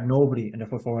Castlegar had nobody in their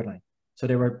full forward line. So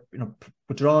they were,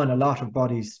 withdrawing a lot of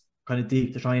bodies kind of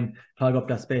deep to try and clog up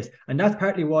that space. And that's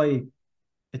partly why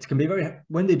it can be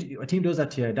when a team does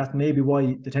that to you, that's maybe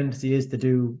why the tendency is to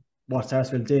do what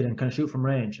Sarsfield did and kind of shoot from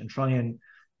range and try and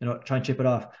chip it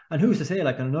off. And who's to say,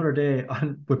 like, on another day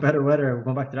with better weather, we're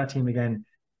going back to that team again.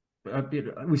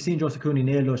 We've seen Joseph Cooney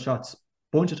nail those shots a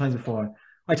bunch of times before.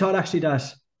 I thought actually that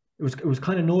it was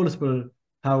kind of noticeable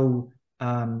how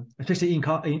especially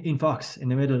Ian Fox in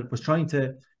the middle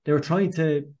they were trying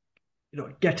to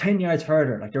get 10 yards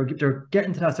further. Like, they're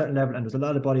getting to that certain level, and there's a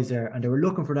lot of bodies there, and they were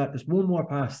looking for that just one more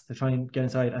pass to try and get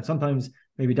inside. And sometimes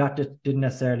maybe that didn't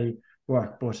necessarily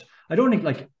work. But I don't think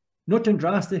like nothing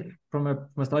drastic from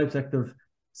a style perspective.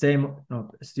 Same,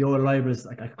 it's the old libels.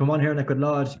 Like I could come on here and I could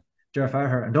laud Jeff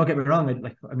Farher, and don't get me wrong.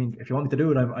 I mean, if you want me to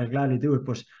do it, I'd gladly do it.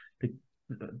 But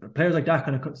players like that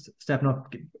kind of stepping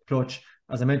up clutch.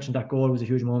 As I mentioned, that goal was a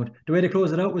huge moment. The way they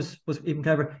closed it out was even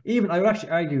clever. Even I would actually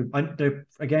argue,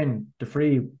 the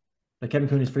free, like Kevin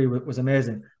Cooney's free was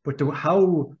amazing. But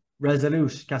how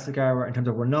resolute Castlegar were in terms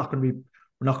of we're not going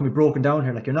to be broken down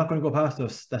here. Like you're not going to go past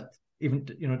us. That even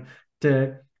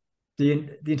the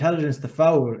intelligence, the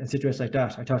foul in situations like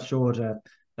that, I thought showed a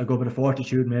good bit of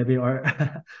fortitude maybe or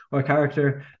or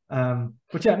character.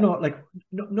 But yeah,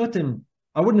 nothing.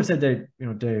 I wouldn't have said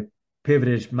they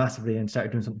pivoted massively and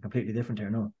started doing something completely different here.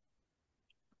 No.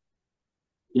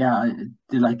 Yeah,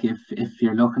 like if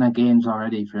you're looking at games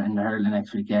already for in the hurling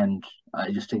next weekend,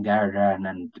 I just think Ardran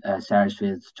and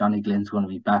Sarsfield's Johnny Glynn's going to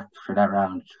be back for that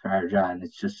round for Ardran.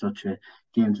 It's just such a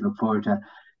game to look forward to.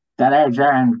 That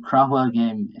Ardran Crowell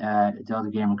game, the other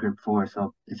game in Group 4,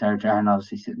 so it's Ardran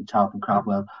obviously sitting top and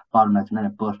Crowell bottom at the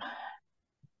minute, but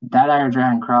that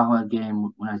Ardran Crowell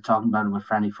game, when I was talking about it with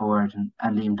Franny Ford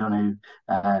and Liam Donoghue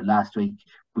last week,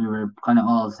 we were kind of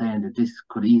all saying that this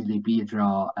could easily be a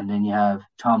draw, and then you have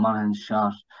Tom Monaghan's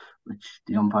shot, which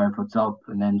the umpire puts up,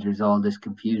 and then there's all this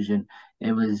confusion.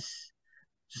 It was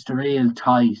just a real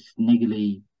tight,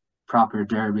 niggly, proper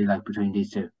derby like between these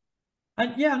two.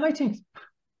 And yeah, and I think,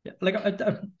 like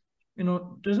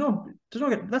there's no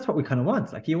that's what we kind of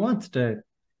want. Like you want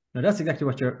that's exactly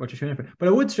what you're shooting for. But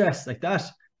I would stress like that.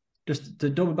 Just to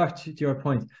double back to your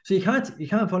point, so you can't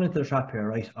fall into the trap here,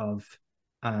 right? Of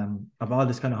all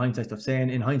this kind of hindsight stuff, saying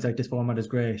in hindsight this format is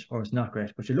great or it's not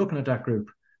great. But you're looking at that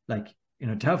group, like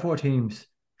to have 4 teams,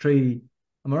 3.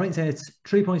 Am I right in saying it's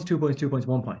 3 points, 2 points, 2 points,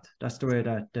 1 point? That's the way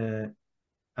that.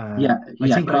 I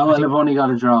think Crowell have only got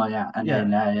a draw, and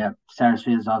then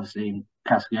Sarsfield's obviously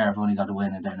Castlegar have only got to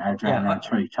win, and then Ardran are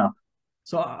 3 top.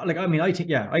 So I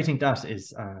think that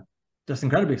is just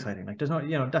incredibly exciting. Like there's not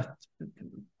that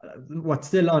what's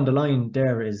still on the line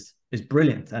there is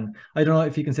brilliant, and I don't know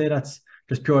if you can say that's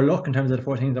just pure luck in terms of the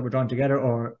 4 teams that were drawn together,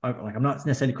 or I'm not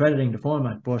necessarily crediting the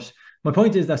format, but my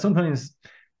point is that sometimes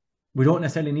we don't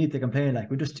necessarily need to complain. Like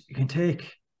you can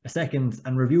take a second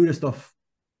and review the stuff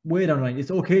way down the line.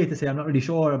 It's okay to say I'm not really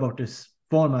sure about this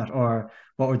format or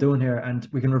what we're doing here, and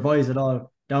we can revise it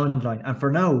all down the line. And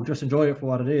for now, just enjoy it for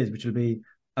what it is, which will be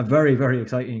a very, very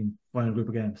exciting final group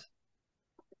of games.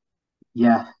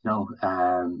 Yeah, no,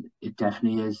 it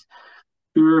definitely is.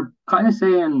 We were kind of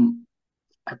saying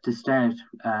at the start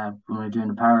when we were doing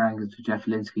the power rankings with Jeff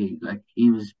Linsky, like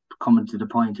he was coming to the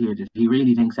point here that he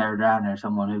really thinks Ardran are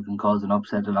someone who can cause an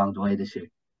upset along the way this year.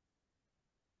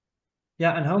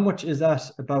 Yeah, and how much is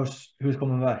that about who's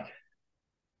coming back?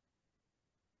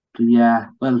 Yeah,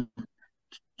 well,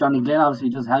 Johnny Glynn obviously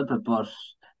does help it, but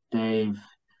they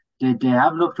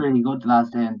have looked really good the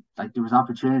last day, and like there was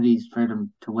opportunities for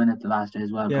them to win it the last day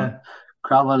as well. Yeah. But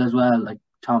Crowell as well, like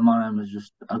Tom Monaghan was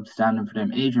just outstanding for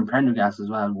them. Adrian Prendergast as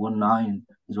well, 1-9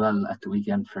 as well at the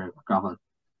weekend for Crowell.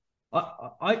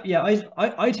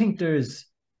 I think there's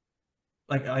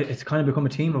it's kind of become a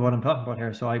theme of what I'm talking about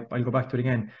here. So I'll go back to it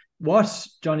again. What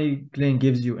Johnny Glynn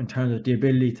gives you in terms of the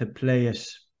ability to play it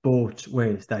both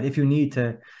ways, that if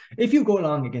you go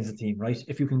long against a team, right?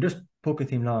 If you can just poke a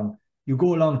team long, you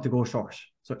go long to go short.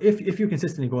 So if you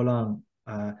consistently go long,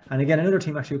 and again, another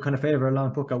team actually kind of favour a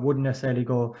long puck, I wouldn't necessarily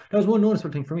go. That was one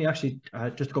noticeable thing for me actually.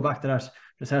 Just to go back to that,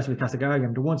 just as with Castlegar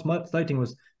game, the one slight thing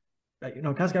was,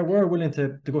 Castlegar were willing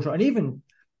to go short, and even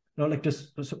like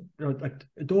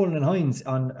Dolan and Hines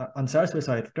on Sarsfield's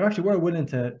side, they actually were willing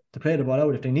to play the ball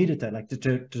out if they needed to, like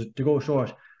to go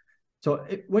short. So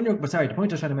the point I was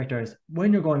trying to make there is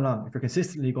when you're going long, if you're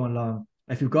consistently going long,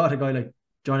 if you've got a guy like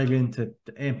Johnny Glynn to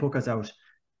aim puckers out,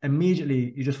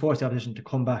 immediately you just force the opposition to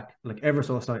come back, like ever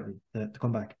so slightly to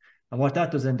come back. And what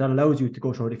that does then, that allows you to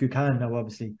go short if you can now,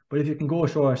 obviously. But if you can go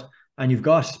short and you've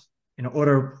got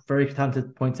other very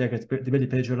talented point takers, the ability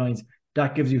to play your lines,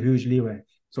 that gives you huge leeway.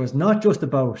 So it's not just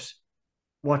about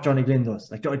what Johnny Glynn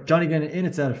does. Like Johnny Glynn in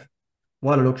itself,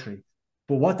 what a luxury.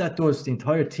 But what that does to the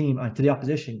entire team and to the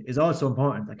opposition is also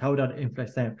important, like how that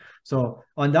influences them. So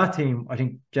on that team, I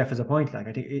think Jeff has a point. Like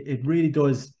I think it really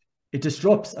does, it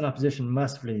disrupts an opposition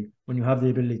massively when you have the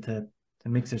ability to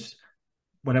mix it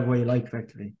whatever way you like,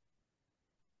 effectively.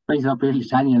 Brings up Billy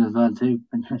Tanyan as well too.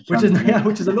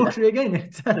 Which is a luxury again in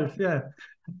itself, yeah.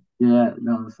 Yeah,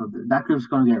 no, so that group's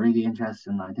going to get really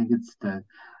interesting. I think it's the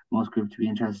most group to be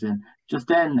interested in. Just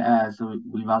then, so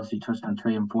we've obviously touched on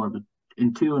 3 and 4, but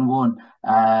in 2 and 1,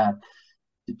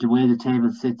 the way the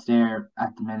table sits there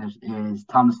at the minute is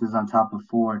Thomas is on top of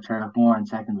 4, Turlough in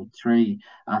second with 3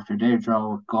 after their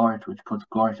draw with Gort, which puts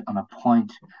Gort on a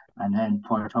point, and then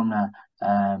Portumna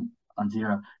on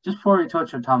 0. Just before we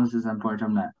touch on Thomas's and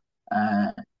Portumna,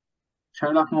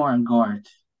 Sherlock and Gort.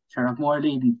 Sherlock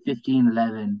leading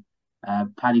 15-11.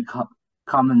 Paddy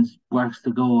Commons works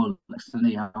the goal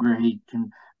excellently. However, he can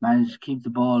manage to keep the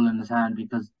ball in his hand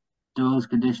because those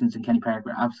conditions in Kenny Park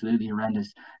were absolutely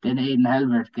horrendous. Then Aidan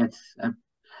Helbert gets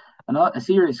a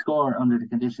serious score under the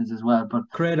conditions as well. But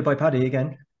created by Paddy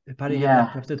again. Paddy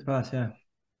did the pass, yeah.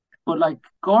 But like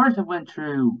Gort have went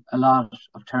through a lot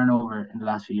of turnover in the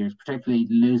last few years, particularly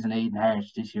losing Aidan Hart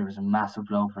this year was a massive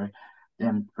blow for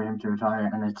him to retire.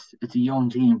 And it's a young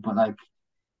team, but like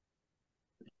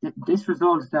this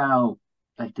results now,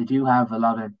 like they do have a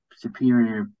lot of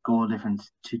superior goal difference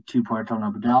to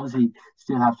Portumna, but they obviously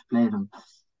still have to play them.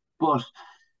 But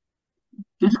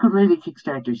this could really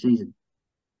kickstart their season.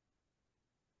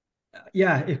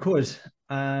 Yeah, it could.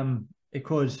 It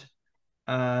could.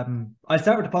 I'll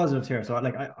start with the positives here. So,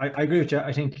 like, I agree with you.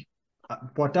 I think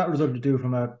what that result to do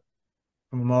from a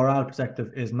morale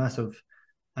perspective is massive.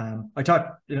 I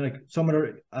thought, like some of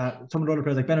the other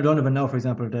players, like Ben O'Donovan now, for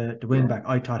example, the wing back,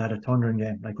 I thought had a thundering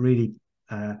game. Like, really,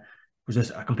 was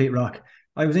just a complete rock.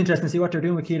 I was interested to see what they're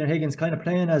doing with Keelan Higgins, kind of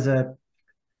playing as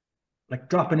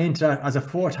dropping into that as a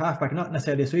fourth halfback, not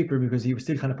necessarily a sweeper because he was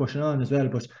still kind of pushing on as well.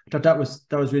 But I thought that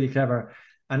was really clever.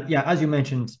 And yeah, as you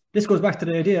mentioned, this goes back to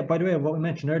the idea, by the way, of what we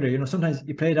mentioned earlier. Sometimes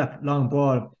you play that long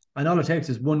ball, and all it takes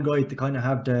is one guy to kind of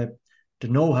have the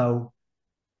know-how,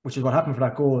 which is what happened for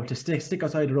that goal, to stick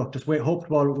outside the ruck, just wait, hope the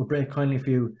ball will break kindly for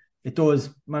you. It does,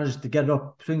 manages to get it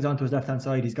up, swings onto his left-hand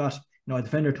side. He's got a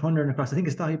defender thundering across. I think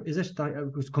it's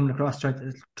who's coming across,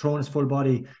 throwing his full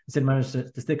body, instead managed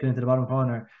to stick it into the bottom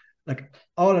corner. Like,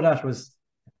 all of that was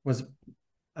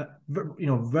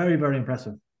very, very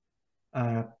impressive.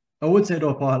 I would say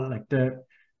though, Paul, like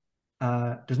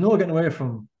there's no getting away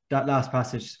from that last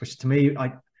passage, which to me,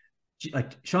 like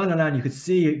Sean Nolan, you could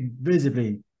see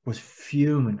visibly was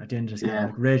fuming at the end of this game,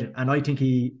 like raging. And I think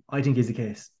he's the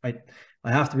case. I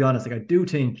have to be honest, like I do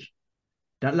think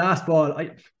that last ball,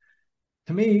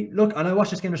 to me, look, and I watched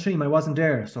this game on stream, I wasn't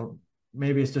there, so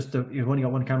maybe it's just you've only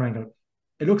got one camera angle.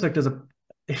 It looks like there's a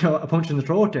punch in the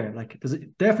throat there. Like there's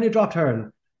definitely a dropped hurl,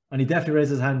 and he definitely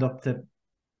raised his hand up to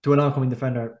an oncoming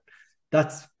defender.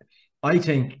 I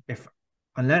think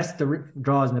unless the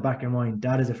draws in the back of your mind,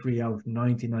 that is a free out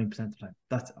 99% of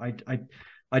the time.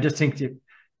 I just think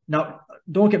now,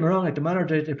 don't get me wrong, like the manner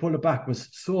they pulled it back was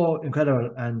so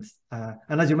incredible, and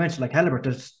as you mentioned, like Helbert,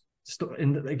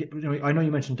 I know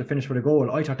you mentioned to finish with a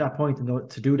goal. I thought that point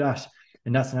to do that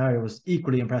in that scenario was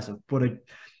equally impressive, but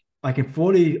I can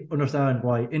fully understand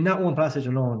why in that one passage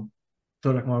alone,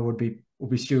 Tullochmore would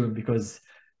be stewing, because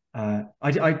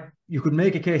you could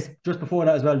make a case just before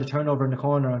that as well, the turnover in the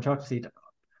corner on Chocolate Seat.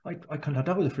 I kind of thought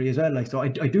that was a free as well. Like, so I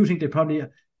do think they probably,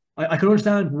 I can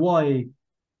understand why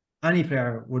any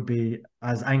player would be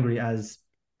as angry as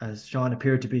Sean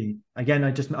appeared to be. Again,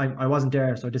 I wasn't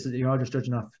there, so you're all just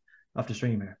judging off the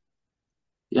stream here.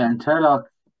 Yeah, and Turlough,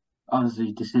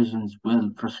 obviously decisions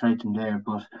will frustrate them there,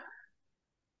 but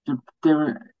they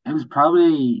were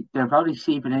probably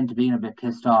seeping into being a bit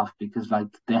pissed off because like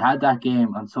they had that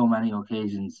game on so many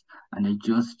occasions and they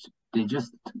just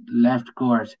left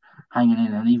Gort hanging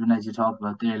in. And even as you talk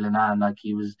about there, Lennon, like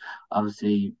he was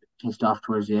obviously pissed off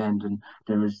towards the end, and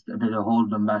there was a bit of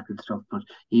holding him back and stuff, but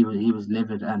he was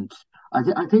livid. And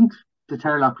I think the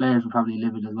Turlough players were probably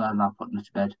livid as well, not putting it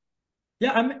to bed.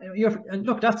 Yeah, and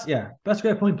look, that's a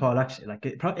great point, Paul. Actually, like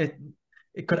it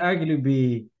could arguably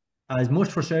be as much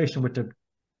frustration with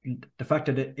the fact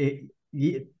that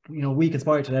we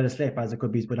conspired to let it slip as it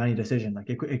could be with any decision. Like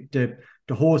the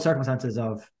whole circumstances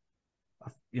of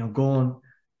going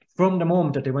from the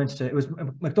moment that they went to, it was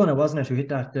McDonough, wasn't it, who hit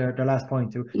that their last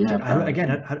point, who again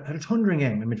had a thundering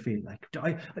game in midfield. Like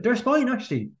their spine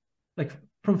actually, like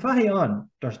from Fahy on,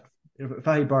 there's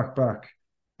Fahy, Burke.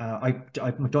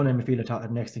 McDonough in midfield at the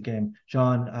next game,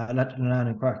 John, Lennon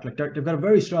and Quirk. Like they've got a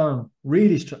very strong,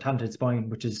 really talented spine,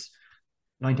 which is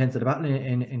 9/10 of the battle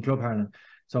in club hurling.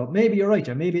 So maybe you're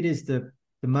right, maybe it is the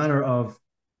manner of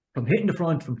from hitting the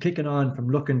front, from kicking on, from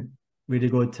looking really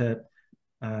good to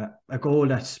a goal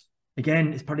that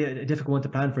again is probably a difficult one to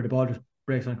plan for. The ball just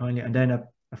breaks unkindly, and then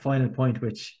a final point,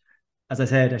 which, as I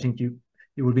said, I think you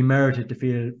would be merited to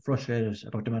feel frustrated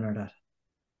about the manner of that.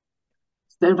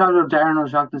 Same time of Darren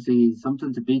O'Shaughnessy,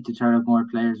 something to beat the Turlough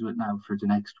players with now for the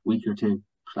next week or two.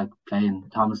 It's like playing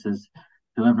Thomas's.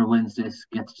 Whoever wins this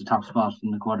gets the top spot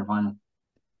in the quarterfinal.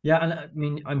 Yeah, and I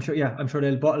mean, I'm sure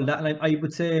they'll bottle that. And I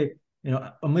would say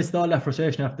amidst all that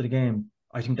frustration after the game,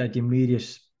 I think that the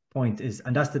immediate point is,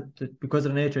 and that's because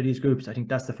of the nature of these groups, I think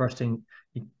that's the first thing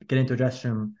you get into a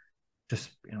dressing room,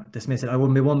 just dismiss it. I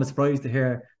wouldn't be one bit surprised to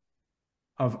hear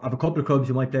of a couple of clubs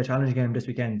who might play a challenge game this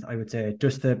weekend. I would say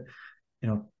just to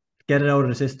get it out of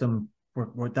the system.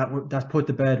 That's put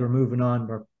to bed. We're moving on.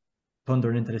 We're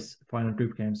thundering into this final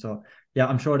group game. So yeah,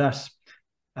 I'm sure it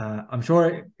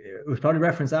was probably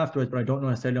referenced afterwards, but I don't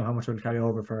necessarily know how much it will carry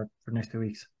over for the next 2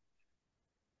 weeks.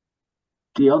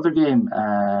 The other game,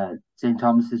 St.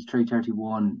 Thomas's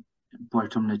 331,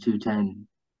 Portumna 210.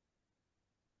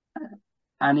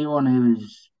 Anyone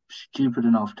who's stupid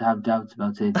enough to have doubts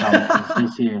about St. Thomas's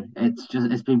this year,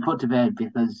 it's been put to bed,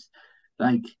 because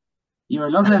like you were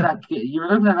looking at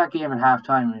that game at half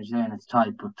time and you're saying it's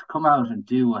tight, but to come out and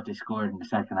do what they scored in the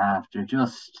second half,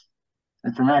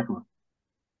 it's remarkable.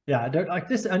 Yeah, they're like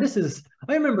this, and this is,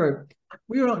 I remember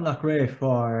we were out in Loughrea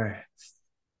for,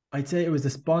 I'd say it was the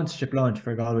sponsorship launch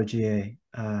for Galway GA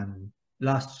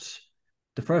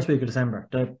the first week of December.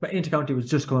 The Intercounty was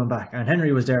just coming back, and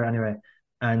Henry was there anyway,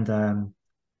 and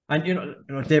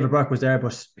David Burke was there,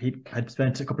 but he had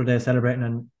spent a couple of days celebrating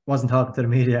and wasn't talking to the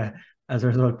media as a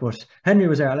result. But Henry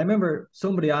was there, and I remember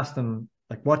somebody asked him,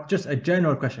 like, just a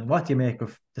general question: what do you make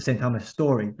of the St. Thomas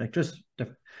story? Like, just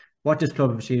what this club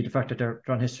have achieved, the fact that they're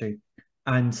on history.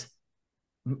 And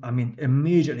I mean,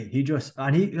 immediately he's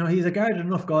a guarded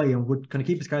enough guy and would kind of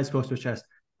keep his cards close to his chest,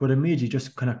 but immediately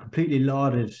just kind of completely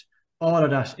lauded all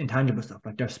of that intangible stuff,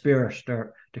 like their spirit,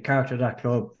 the character of that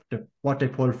club, what they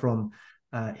pulled from.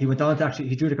 He went on to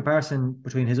he drew the comparison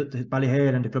between his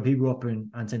Ballyhale and the club he grew up in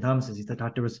and St. Thomas's. He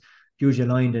thought there was hugely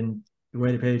aligned in the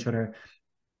way they played each other.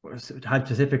 It had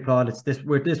specific plaudits. This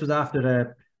was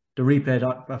after the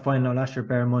replay final last year,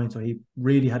 bear in mind, so he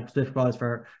really had specific plaudits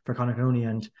for Conor Clooney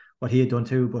and what he had done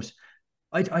too. But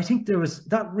I think there was,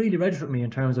 that really registered with me in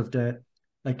terms of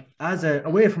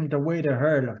away from the way they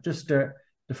hurl, just the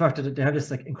fact that they have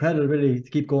this like incredible ability to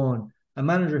keep going. A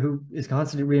manager who is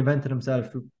constantly reinventing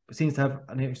himself, who seems to have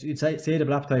you'd say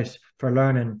the appetite for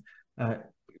learning,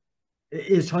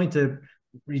 is trying to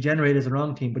regenerate as a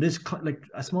wrong team, but it's like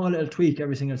a small little tweak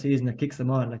every single season that kicks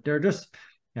them on. Like they're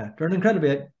an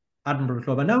incredibly admirable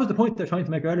club, and that was the point they're trying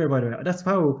to make earlier. By the way, that's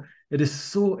how it is.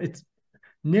 So it's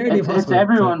nearly impossible. It's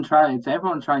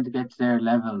everyone trying to get to their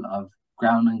level of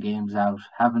grounding games out,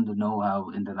 having the know-how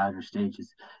in the latter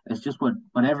stages. It's just what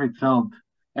every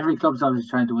club's obviously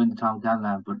trying to win the Tom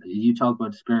Callanan, but you talk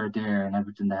about the spirit there and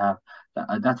everything they have.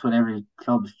 That's what every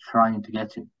club's trying to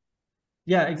get to.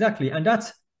 Yeah, exactly, and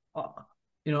that's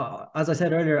as I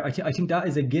said earlier, I think that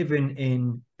is a given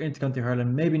in intercounty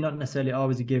hurling. Maybe not necessarily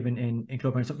always a given in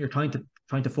club hurling. Something you're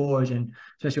trying to forge, and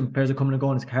especially when players are coming and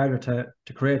going, it's harder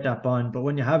to create that bond. But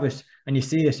when you have it, and you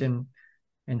see it in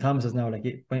Thomas's now, like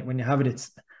when you have it,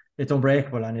 it's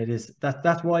unbreakable, and it is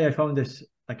that's why I found this,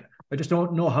 like, I just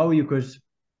don't know how you could,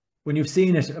 when you've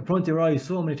seen it in front of your eyes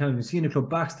so many times, you've seen a club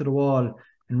backs to the wall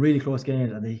in really close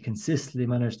games, and they consistently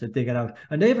manage to dig it out.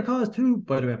 And they have a cause too,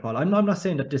 by the way, Paul. I'm not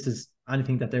saying that this is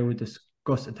anything that they would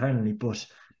discuss internally, but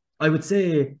I would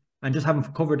say, and just having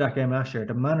covered that game last year,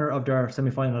 the manner of their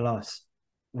semi-final loss,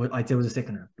 I'd say was a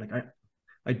sickener. Like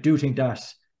I do think that,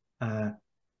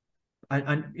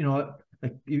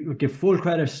 like you would give full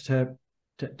credit to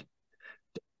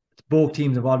both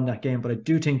teams involved in that game, but I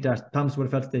do think that Thomas would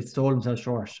have felt that they sold themselves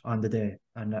short on the day,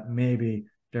 and that maybe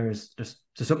there's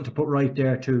something to put right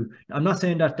there too. I'm not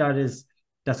saying that's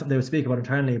something they would speak about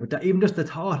internally, but that even just the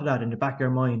thought of that in the back of your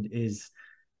mind is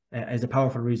a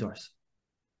powerful resource.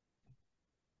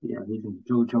 Yeah, even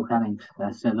Joe Cannings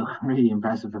said, look, really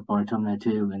impressive for Portumna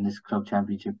too in this club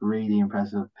championship. Really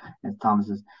impressive at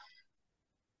Thomas's.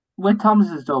 With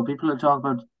Thomas's though, people are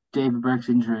talking about David Burke's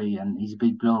injury and he's a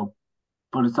big blow,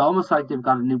 but it's almost like they've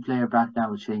got a new player back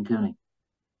now with Shane Cooney.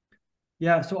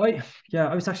 Yeah, so I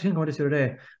was actually thinking about this the other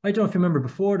day. I don't know if you remember,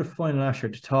 before the final last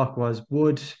year, the talk was,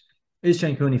 is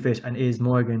Shane Cooney fit and is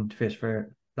Morgan fit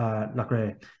for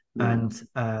Loughrea? Yeah. And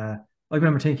I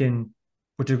remember thinking,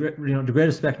 with the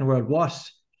greatest respect in the world,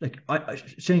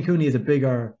 Shane Cooney is a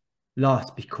bigger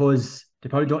loss because they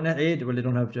probably don't they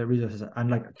don't have the resources,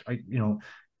 and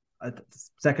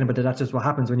second, but that's just what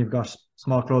happens when you've got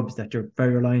small clubs, that you're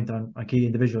very reliant on key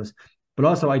individuals. But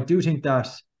also, I do think that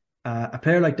a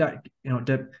player like that,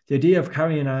 the idea of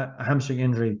carrying a hamstring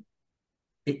injury,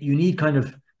 you need kind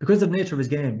of, because of the nature of his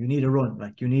game, you need a run.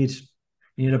 Like you need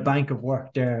a bank of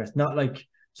work there. It's not like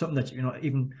something that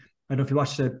even, I don't know if you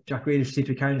watched the Jack Grealish seemed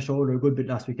to be carrying his shoulder a good bit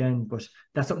last weekend, but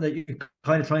that's something that you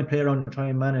kind of try and play around and try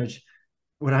and manage.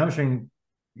 With a hamstring,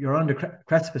 you're on the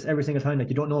precipice every single time. Like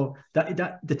you don't know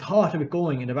that the thought of it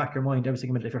going in the back of your mind every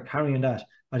single minute, if you're carrying that,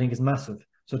 I think is massive.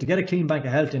 So to get a clean bank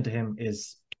of health into him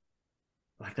is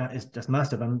like that's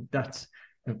massive, and that's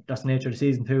the nature of the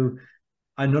season too.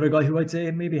 Another guy who I'd say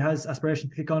maybe has aspiration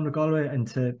to kick on with Galway and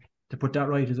to put that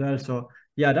right as well. So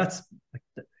yeah, that's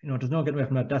there's no getting away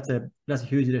from that. That's a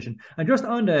huge addition. And just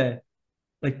on the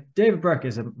David Burke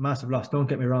is a massive loss. Don't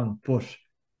get me wrong, but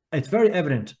it's very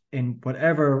evident in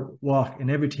whatever walk in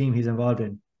every team he's involved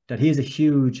in that he has a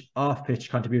huge off-pitch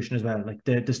contribution as well. Like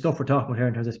the stuff we're talking about here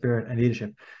in terms of spirit and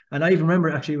leadership. And I even remember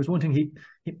actually it was one thing he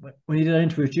when he did an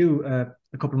interview with you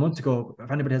a couple of months ago.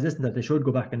 If anybody has listened to that, they should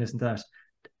go back and listen to that.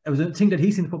 It was a thing that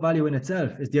he seemed to put value in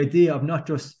itself, is the idea of not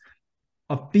just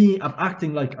of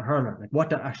acting like a hurler, like what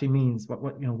that actually means,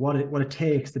 what it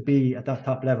takes to be at that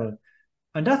top level.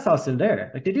 And that's all still there.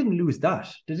 Like they didn't lose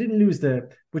that. They didn't lose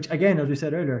which again, as we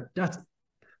said earlier,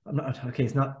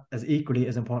 it's not as equally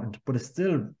as important, but it's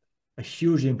still a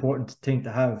hugely important thing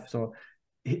to have. So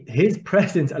his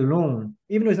presence alone,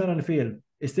 even though he's not on the field,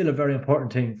 is still a very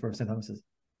important thing for St. Thomas's.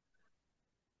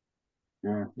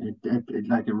 Yeah,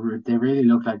 they really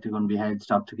look like they're going to be head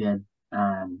stopped again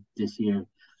this year.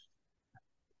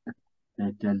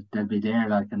 They'll be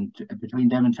there, and between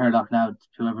them and Turlock now,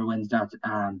 whoever wins that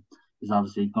is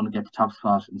obviously going to get the top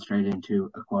spot and straight into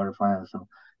a quarter final. So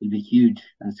it'll be huge,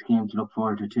 and it's a game to look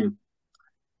forward to too.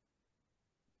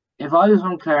 If I was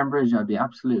from Clarenbridge, I'd be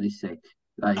absolutely sick.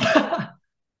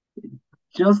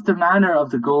 Just the manner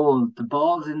of the goal, the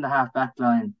ball's in the half back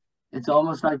line. It's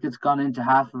almost like it's gone into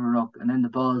half of a ruck, and then the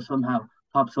ball somehow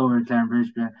pops over to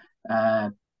Clarenbridge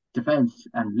defence,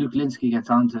 and Luke Linsky gets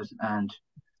onto it, and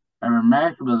a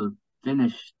remarkable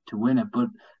finish to win it. But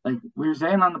we were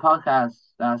saying on the podcast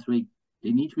last week,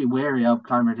 they need to be wary of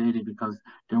Kilnadeema because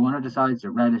they're one of the sides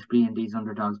that relish being these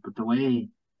underdogs. But the way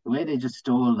they just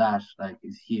stole that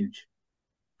is huge.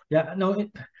 Yeah, no,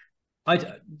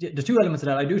 the two elements of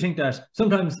that, I do think that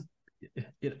sometimes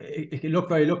it can look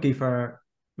very lucky for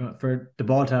the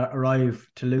ball to arrive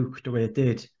to Luke the way it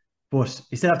did, but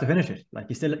you still have to finish it.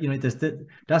 You still,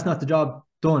 that's not the job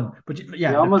done. But yeah,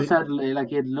 he almost said he had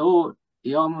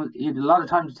he had a lot of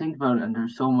time to think about it, and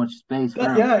there's so much space for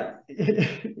him.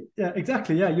 Yeah,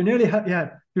 exactly. Yeah, you nearly have. Yeah,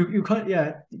 you can't.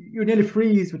 Yeah, you nearly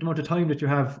freeze with the amount of time that you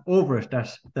have over it.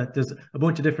 That there's a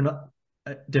bunch of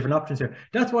different options here.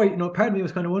 That's why part of me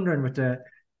was kind of wondering with the.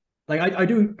 I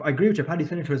agree with you. Paddy's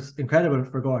finish was incredible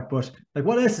for Gort, but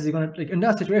what else is he going to in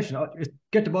that situation?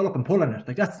 Get the ball up and pull on it.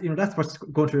 That's what's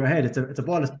going through your head. It's a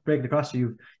ball that's breaking across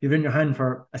you. You've in your hand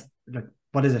for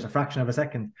what is it, a fraction of a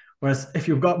second. Whereas if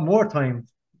you've got more time,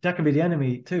 that can be the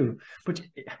enemy too. But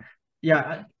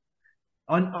yeah,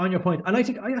 on your point, and I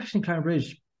actually think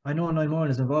Clarenbridge, I know Niall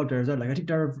Moran is involved there as well. I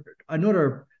think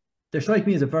they strike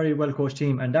me as a very well coached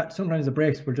team, and that sometimes the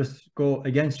breaks will just go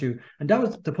against you. And that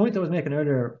was the point I was making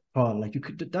earlier, Paul.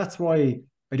 That's why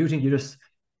I do think you just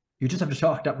have to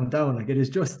chalk that one down.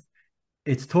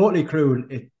 It's totally cruel.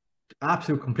 It's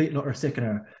absolute complete and utter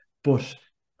sickener. But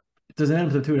there's an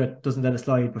element of two that doesn't let it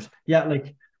slide. But yeah,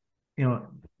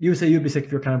 you say you'd be sick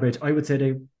if you're Clarenbridge. I would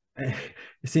say it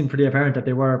seemed pretty apparent that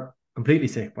they were completely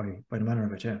sick by the manner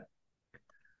of it. Yeah.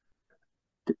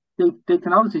 They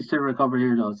can obviously still recover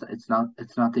here, though. It's not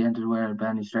the end of the world by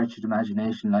any stretch of the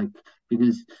imagination.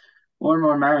 Because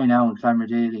Ormore Mary now and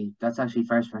Kilnadeema, that's actually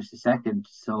first versus second.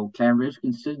 So Clarenbridge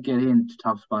can still get into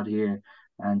top spot here,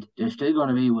 and they're still going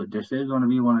to be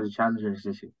one of the challengers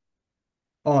this year.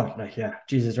 Oh, yeah,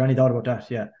 Jesus, is there any doubt about that?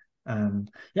 Yeah,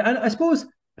 yeah, and I suppose,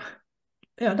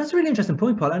 yeah, that's a really interesting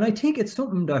point, Paul. And I think it's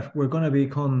something that we're going to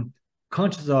become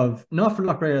conscious of, not for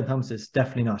Loughrea and Thomas's,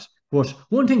 definitely not. But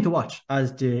one thing to watch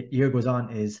as the year goes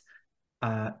on is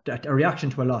a reaction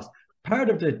to a loss. Part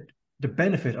of the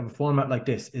benefit of a format like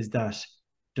this is that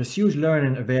there's huge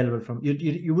learning available from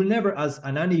you will never, as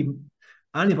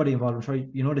anybody involved, I'm sure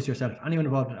you know this yourself, anyone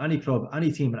involved in any club,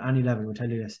 any team at any level will tell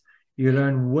you this. You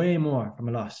learn way more from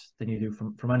a loss than you do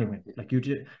from any win.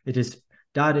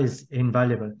 That is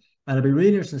invaluable. And it'll be really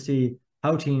interesting to see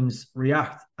how teams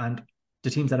react, and the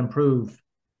teams that improve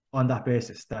on that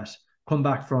basis, that come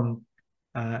back from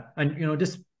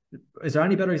this. Is there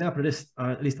any better example of this,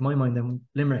 at least in my mind, than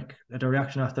Limerick, their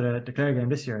reaction after the Clare game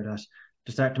this year, that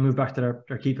to start to move back to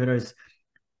their key hitters,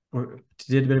 or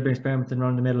did a bit of experimenting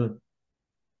around the middle,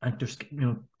 and just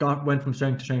went from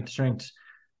strength to strength to strength.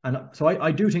 And so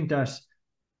I do think that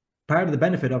part of the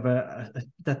benefit of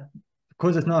that,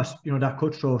 because it's not that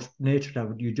cutthroat nature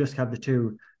that you just have the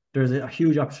two, there's a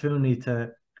huge opportunity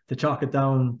to chalk it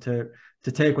down, to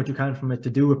take what you can from it,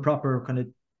 to do a proper kind of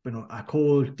a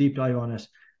cold deep dive on it,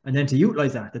 and then to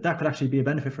utilize that could actually be a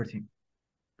benefit for a team.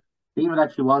 I think it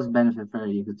actually was a benefit for,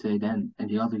 you could say, then in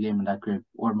the other game in that group,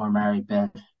 Ormore Mary bet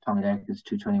Tommy Derkins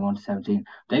 221-17.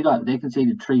 They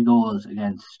conceded 3 goals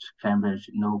against Cambridge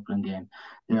in the opening game.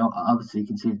 They obviously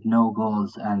conceded no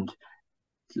goals, and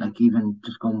like even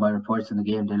just going by reports in the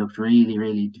game, they looked really,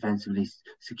 really defensively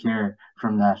secure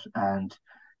from that, and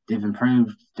they've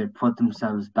improved. They've put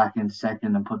themselves back into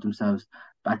second and put themselves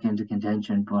back into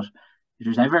contention. But if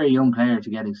there's ever a young player to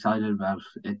get excited about,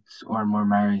 it's Ormore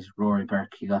Mary's Rory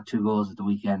Burke. He got 2 goals at the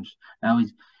weekend. Now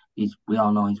he's we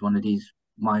all know he's one of these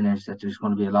minors that there's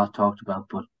going to be a lot talked about,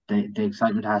 but the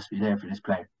excitement has to be there for this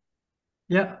player.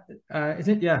 Yeah, is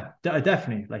it? Yeah,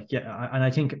 definitely. Like, yeah, and I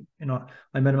think,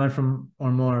 I met a man from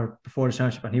Ormore before the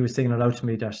championship, and he was singing aloud to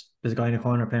me that there's a guy in the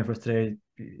corner playing for us today.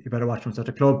 You better watch him. So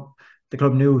the club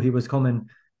knew he was coming.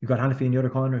 You got Hannafy in the other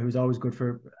corner, who's always good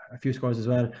for a few scores as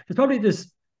well.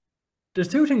 There's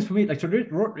 2 things for me. Like, so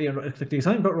the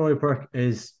excitement about Rory Burke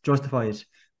is justified,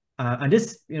 and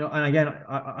this, and again,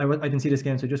 I didn't see this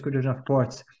game, so just go to enough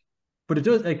reports, but it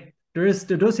does like. There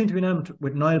does seem to be an element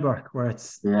with Niall Burke where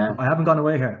it's I haven't gone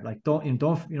away here. Like I can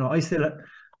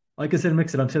still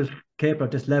mix it. I'm still capable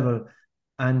at this level,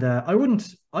 and I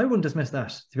wouldn't dismiss that,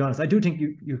 to be honest. I do think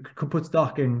you could put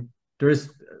stock in.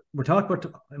 We're talking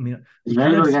about. I mean, he's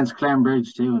very good against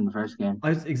Clembridge too in the first game.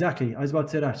 I was about to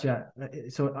say that. Yeah.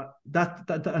 So that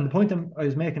and the point I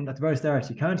was making at the very start,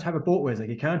 you can't have it both ways. Like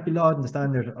you can't be lauding the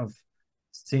standard of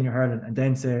senior hurling and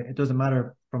then say it doesn't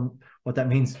matter from what that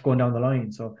means going down the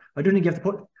line. So I do think you have to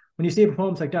put, when you see a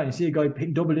performance like that, and you see a guy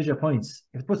hitting double-digit points,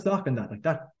 you have to put stock in that. Like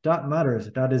that matters.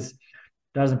 That is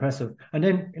impressive. And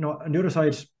then on the other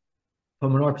side,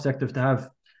 from an perspective, to have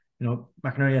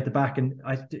McInerney at the back, and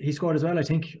he scored as well, I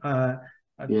think.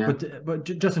 But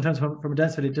just in terms from a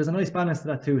density, there's a nice balance to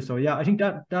that too. So yeah, I think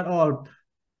that all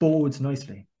bodes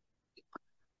nicely.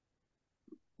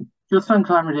 Just on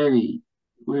Kilnadeema,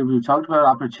 we've talked about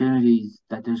opportunities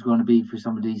that there's going to be for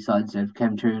some of these sides that have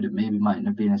come through that maybe mightn't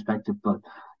have been expected, but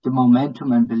the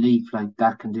momentum and belief like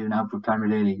that can do now for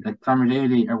Kilnadeema. Like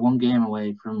Kilnadeema are 1 game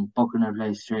away from booking their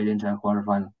place straight into a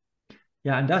quarterfinal.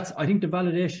 Yeah, and that's, I think, the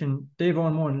validation. They've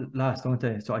won more last, don't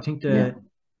they? So I think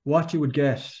what you would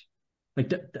get, like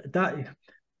that,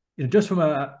 just from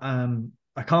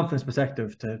a confidence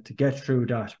perspective, to get through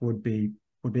that would be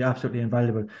absolutely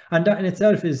invaluable, and that in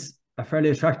itself is a fairly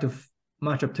attractive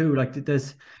matchup too. Like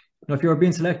there's, if you're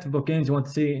being selective about games you want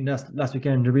to see in last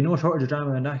weekend, there'll be no shortage of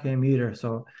drama in that game either.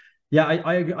 So yeah,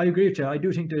 I agree with you. I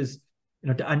do think there's,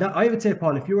 and that, I would say,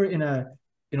 Paul, if you were in a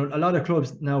lot of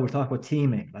clubs now will talk about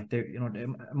teaming, like they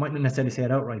might not necessarily say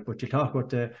it outright, but you talk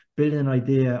about building an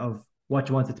idea of what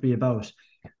you want it to be about.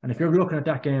 And if you're looking at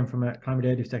that game from a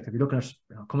Kilnadeema perspective, you're looking at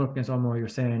coming up against Ormore, you're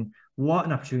saying, what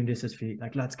an opportunity this is for you.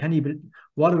 Like, lads,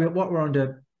 what we're on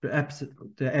the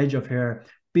edge of here,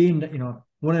 being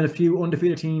one of the few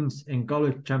undefeated teams in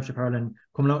Galway Championship hurling,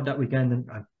 coming out that weekend and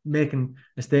making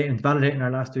a statement, validating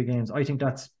our last 2 games. I think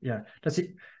that's it.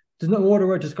 There's no other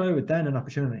word to describe it than an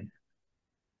opportunity.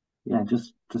 Yeah,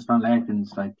 just on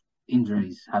Larkins, like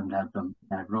injuries haven't helped them.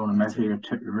 Ronan Murphy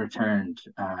returned,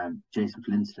 Jason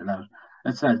Flynn still out.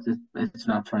 It's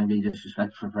not trying to be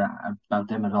disrespectful about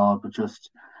them at all, but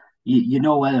just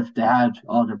well, if they had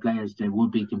all their players, they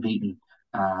would be competing.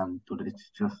 But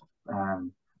it's just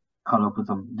caught up with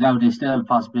them. Now they still have a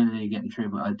possibility of getting through,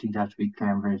 but I think they have to beat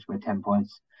Cambridge by 10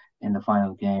 points in the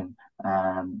final game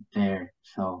there.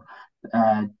 So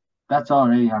that's all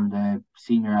really on the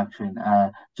senior action.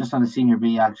 Just on the senior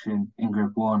B action in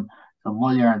Group 1. So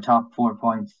Mullagh on top, 4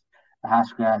 points.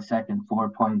 Haskell second, 4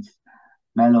 points.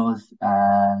 Mellows,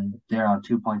 they're on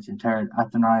 2 points in third.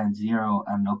 Athenry on 0,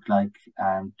 and look like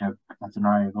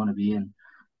Athenry are going to be in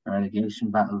a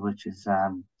relegation battle, which is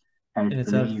hard to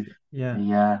believe.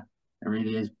 Yeah, it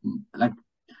really is. Like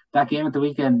that game at the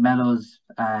weekend, Mellows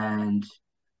and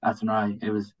Athenry, it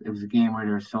was a game where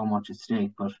there was so much at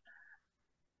stake. But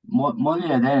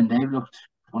Mullagh then, they've looked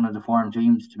one of the form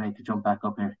teams to make a jump back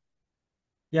up here.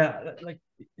 Yeah,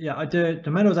 the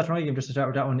Mellows Athenry game, just to start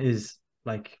with that one, is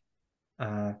like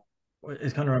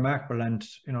is kind of remarkable, and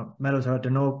Mellows are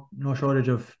there no shortage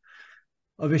of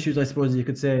issues, I suppose you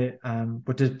could say,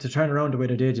 but to turn around the way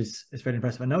they did is very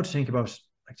impressive. And now to think about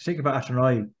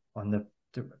Athenry on the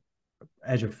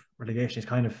edge of relegation is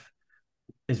kind of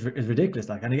is ridiculous.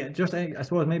 Like, and again, just I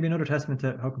suppose maybe another testament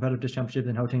to how competitive this championship is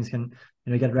and how things can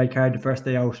get a red card the first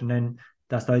day out, and then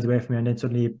that slides away from you, and then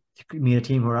suddenly you meet a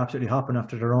team who are absolutely hopping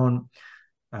after their own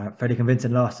fairly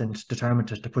convincing loss and determined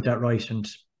to put that right. And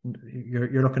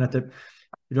you're looking at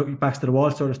backs to the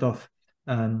wall sort of stuff.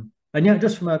 And yeah,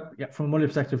 just from a Mullagh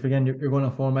perspective, again, you're going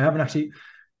on form. I haven't actually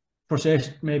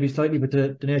frustrated maybe slightly with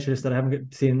the nature of this, that I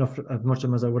haven't seen as much of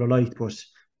them as I would have liked. But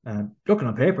looking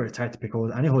on paper, it's hard to pick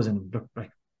any holes in. Look, like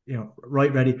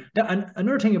right ready. And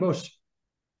another thing about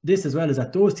this as well is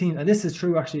that those teams, and this is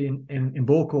true actually in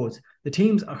both codes, the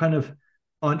teams are kind of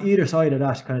on either side of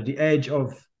that, kind of the edge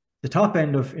of the top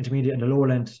end of intermediate and the lower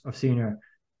end of senior.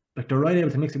 Like they're right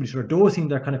able to mix it with each other. Those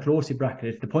teams are kind of closely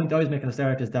bracketed. The point I was making at the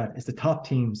start is that it's the top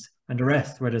teams and the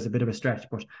rest where there's a bit of a stretch.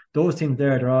 But those teams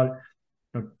they're all,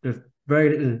 there's very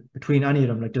little between any of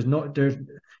them. Like there's no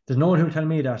one who will tell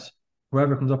me that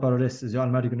whoever comes up out of this is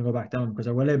automatically going to go back down, because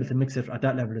they're well able to mix it at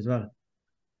that level as well.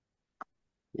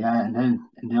 Yeah, and then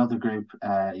in the other group,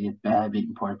 you had Beha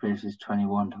beating Port Pierce's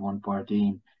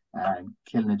 21-114.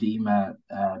 Kilnadeema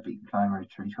beating Climber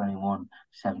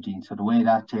 321-17. So the way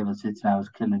that table sits now is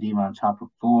Kilnadeema on top of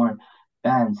 4,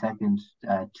 Beha in second,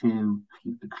 2,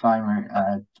 the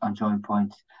Climber on joint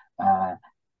points,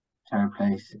 third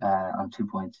place on 2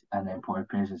 points, and then Port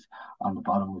Pierce's on the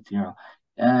bottom with 0.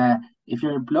 If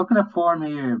you're looking at form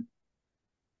here,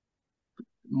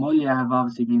 Mullagh have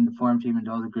obviously been the form team in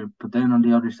the other group, but then on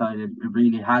the other side, it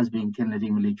really has been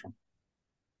Kilnadeema Leitrim.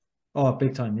 Oh,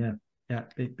 big time, yeah,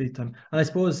 big time. And I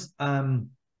suppose,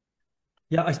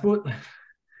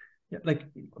 like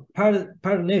part of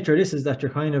the nature of this is that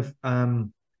you're kind of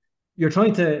you're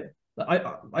trying to.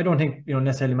 I don't think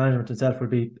necessarily management itself would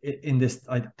be in this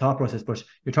thought process, but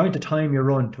you're trying to time your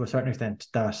run to a certain extent.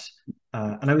 That,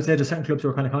 and I would say there's certain clubs who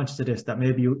are kind of conscious of this, that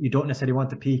maybe you don't necessarily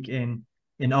want to peak in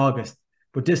August.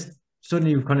 But this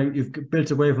suddenly you've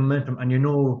built a wave of momentum, and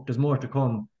there's more to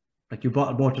come. Like you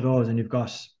bottle both of those, and you've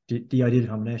got the ideal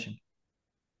combination.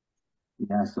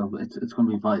 Yeah, so it's going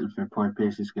to be vital for Port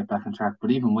Pierce to get back on track.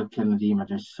 But even with Kilnadeema,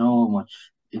 there's so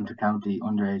much inter-county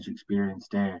underage experience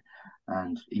there,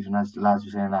 and even as the lads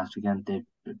were saying last weekend,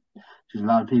 there's a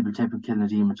lot of people tipping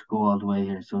Kilnadeema to go all the way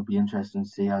here. So it'll be interesting to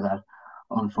see how that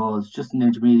unfolds. Just an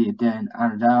intermediate then,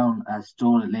 Down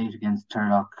stole it late against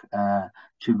Turlock.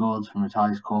 2 goals from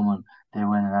Matthias Coleman. They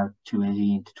went out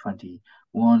 218-21,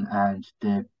 and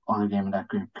the other game in that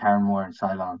group, Carnmore and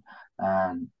Ceylon,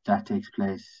 that takes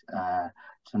place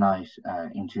tonight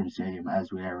in Toon Stadium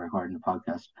as we are recording the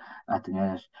podcast at the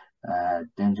minute.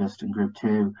 Then just in Group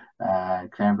 2,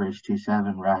 Cambridge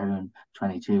 2-7, Rahoon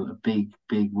 22. A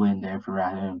big win there for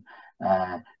Rahoon.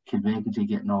 Kilvacanty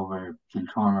getting over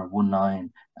Kiltormer 1-9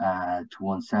 to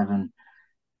 1-7.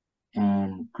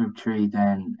 In Group 3,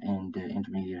 then in the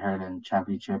Intermediate Hurling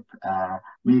Championship,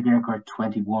 Meath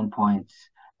 21 points,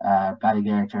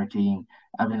 Ballygare 13,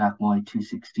 Abenakmoy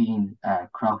 216,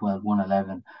 Crockwell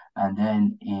 111, and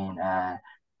then in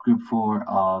Group 4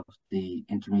 of the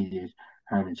Intermediate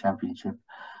Hurling Championship,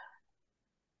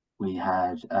 we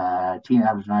had Teen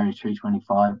Aberdeen Irish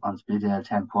 325 on Spiddale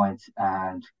 10 points,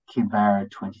 and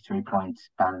Kinbarra 23 points,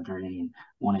 Ballindereen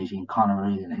 118. Conor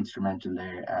Reid an instrumental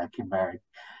there, Kinbarra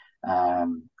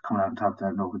coming out on top of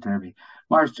that local derby.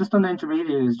 Maurice, just on the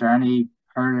intermediate, is there any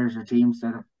hurlers or teams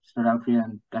that have stood out for you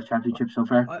in that championship so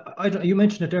far? You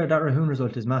mentioned it there, that Rahoon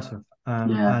result is massive. And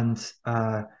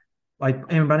Eamon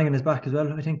Brannigan is back as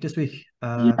well, I think, this week,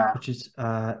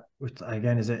 which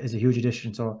again is a huge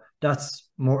addition. So that's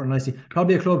more than nicely.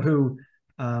 Probably a club who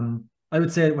I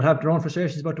would say would have their own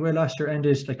frustrations about the way last year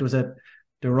ended. Like they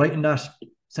were right in that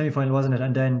semi-final, wasn't it?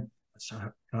 And then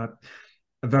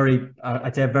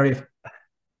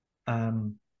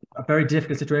a very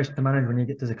difficult situation to manage when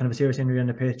there's a kind of a serious injury on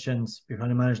the pitch, and you're trying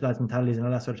to manage lads' mentalities and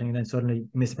all that sort of thing, and then suddenly you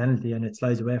miss a penalty and it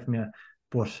slides away from you.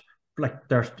 But like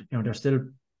they're still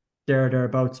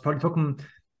thereabouts. Probably took them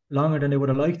longer than they would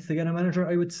have liked to get a manager,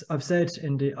 I've said,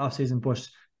 in the off season, but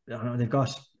they've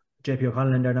got JP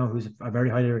O'Connell in there now, who's a very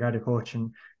highly regarded coach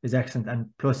and is excellent. And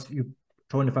plus you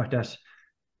throw in the fact that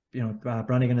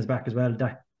Brannigan is back as well.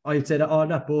 That I'd say that all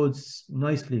that bodes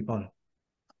nicely, Paul.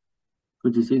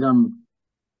 Could you see them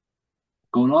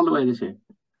going all the way this year?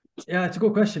 Yeah, it's a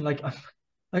good question. Like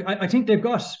I think they've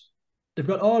got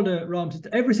all the ROMs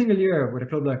every single year with a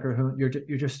club like Rahoon.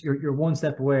 You're one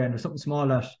step away, and there's something small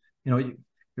that you're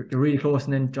really close.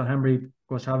 And then John Hambry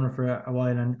goes traveling for a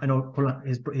while, and I know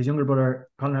his younger brother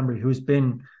Colin Hambry, who's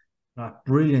been a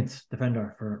brilliant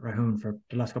defender for Rahoon for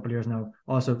the last couple of years now,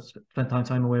 also spent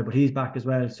time away, but he's back as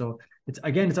well. So it's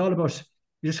all about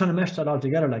you're just trying to mesh that all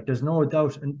together. Like there's no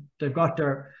doubt, and they've got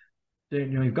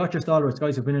you've got your stalwarts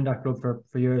guys who've been in that club for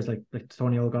years, like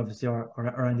Tony Oak obviously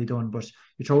or Andy Dunn, but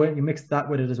you mix that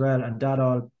with it as well, and that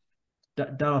all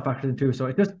factors in too. So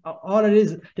it just all it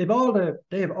is, they have all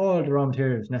the raw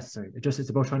materials necessary. It's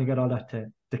about trying to get all that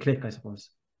to click, I suppose.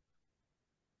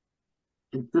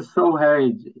 It's just so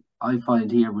hard, I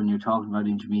find, here when you're talking about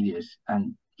intermediate,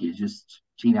 and you just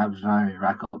Gene Aberdeen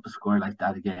rack up a score like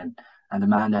that again, and the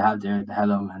man they have there, the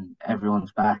Helm, and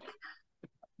everyone's back.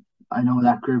 I know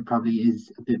that group probably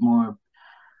is a bit more,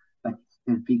 like,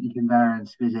 they've beaten Kinvara and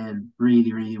Spital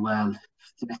really, really well.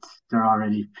 They're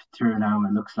already through now.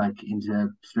 It looks like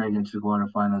straight into the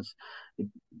quarterfinals. It,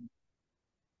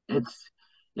 it's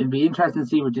It'll be interesting to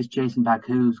see with this chasing back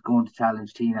who's going to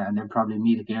challenge Tina, and then probably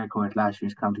Meath Aircourt, last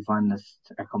year's county finalists,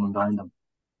 are coming behind them.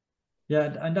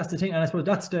 Yeah, and that's the thing, and I suppose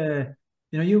that's the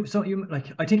you like,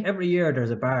 I think every year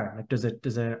there's a bar, like there's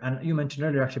a and you mentioned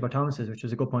earlier actually about Thomas's, which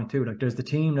was a good point too. Like there's the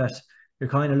team that you're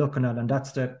kind of looking at, and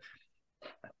that's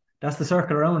the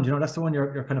circle around, that's the one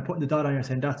you're kind of putting the dot on. You're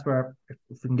saying that's where, if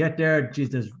we can get there, geez,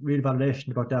 there's real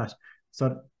validation about that.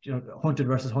 So hunted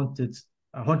versus hunted,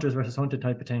 hunters versus hunted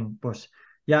type of thing. But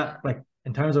yeah, like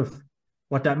in terms of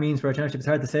what that means for a championship, it's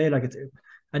hard to say. Like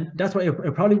and that's why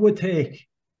it probably would take.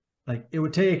 Like it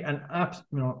would take an app,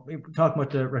 we talk about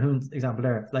the Rahoon example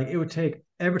there. Like it would take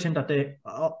everything that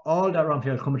all that round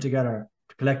field coming together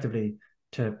collectively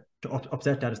to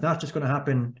upset that. It's not just going to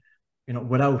happen,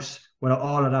 without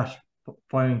all of that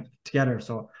firing together.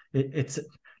 So it's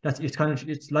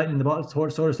lightning in the bottle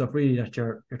sort of stuff really that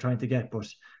you're trying to get. But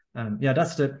yeah,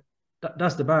 that's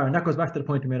the bar, and that goes back to the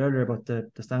point we made earlier about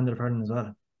the standard of hurling as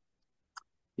well.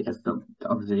 Yes,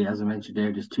 obviously, as I mentioned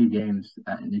there, there's 2 games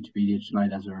in intermediate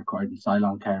tonight as we're recording.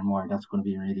 Ceylon, Carramore, that's going to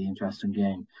be a really interesting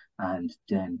game. And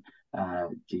then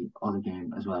the other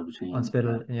game as well between on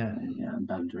Spital, and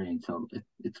Ballydrain. So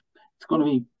it's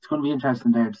going to be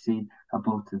interesting there to see how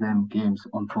both of them games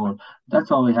unfold. That's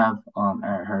all we have on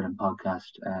our hurling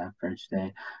podcast for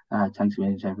today. Thanks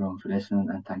again to everyone for listening,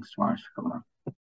 and thanks to Maurice for coming on.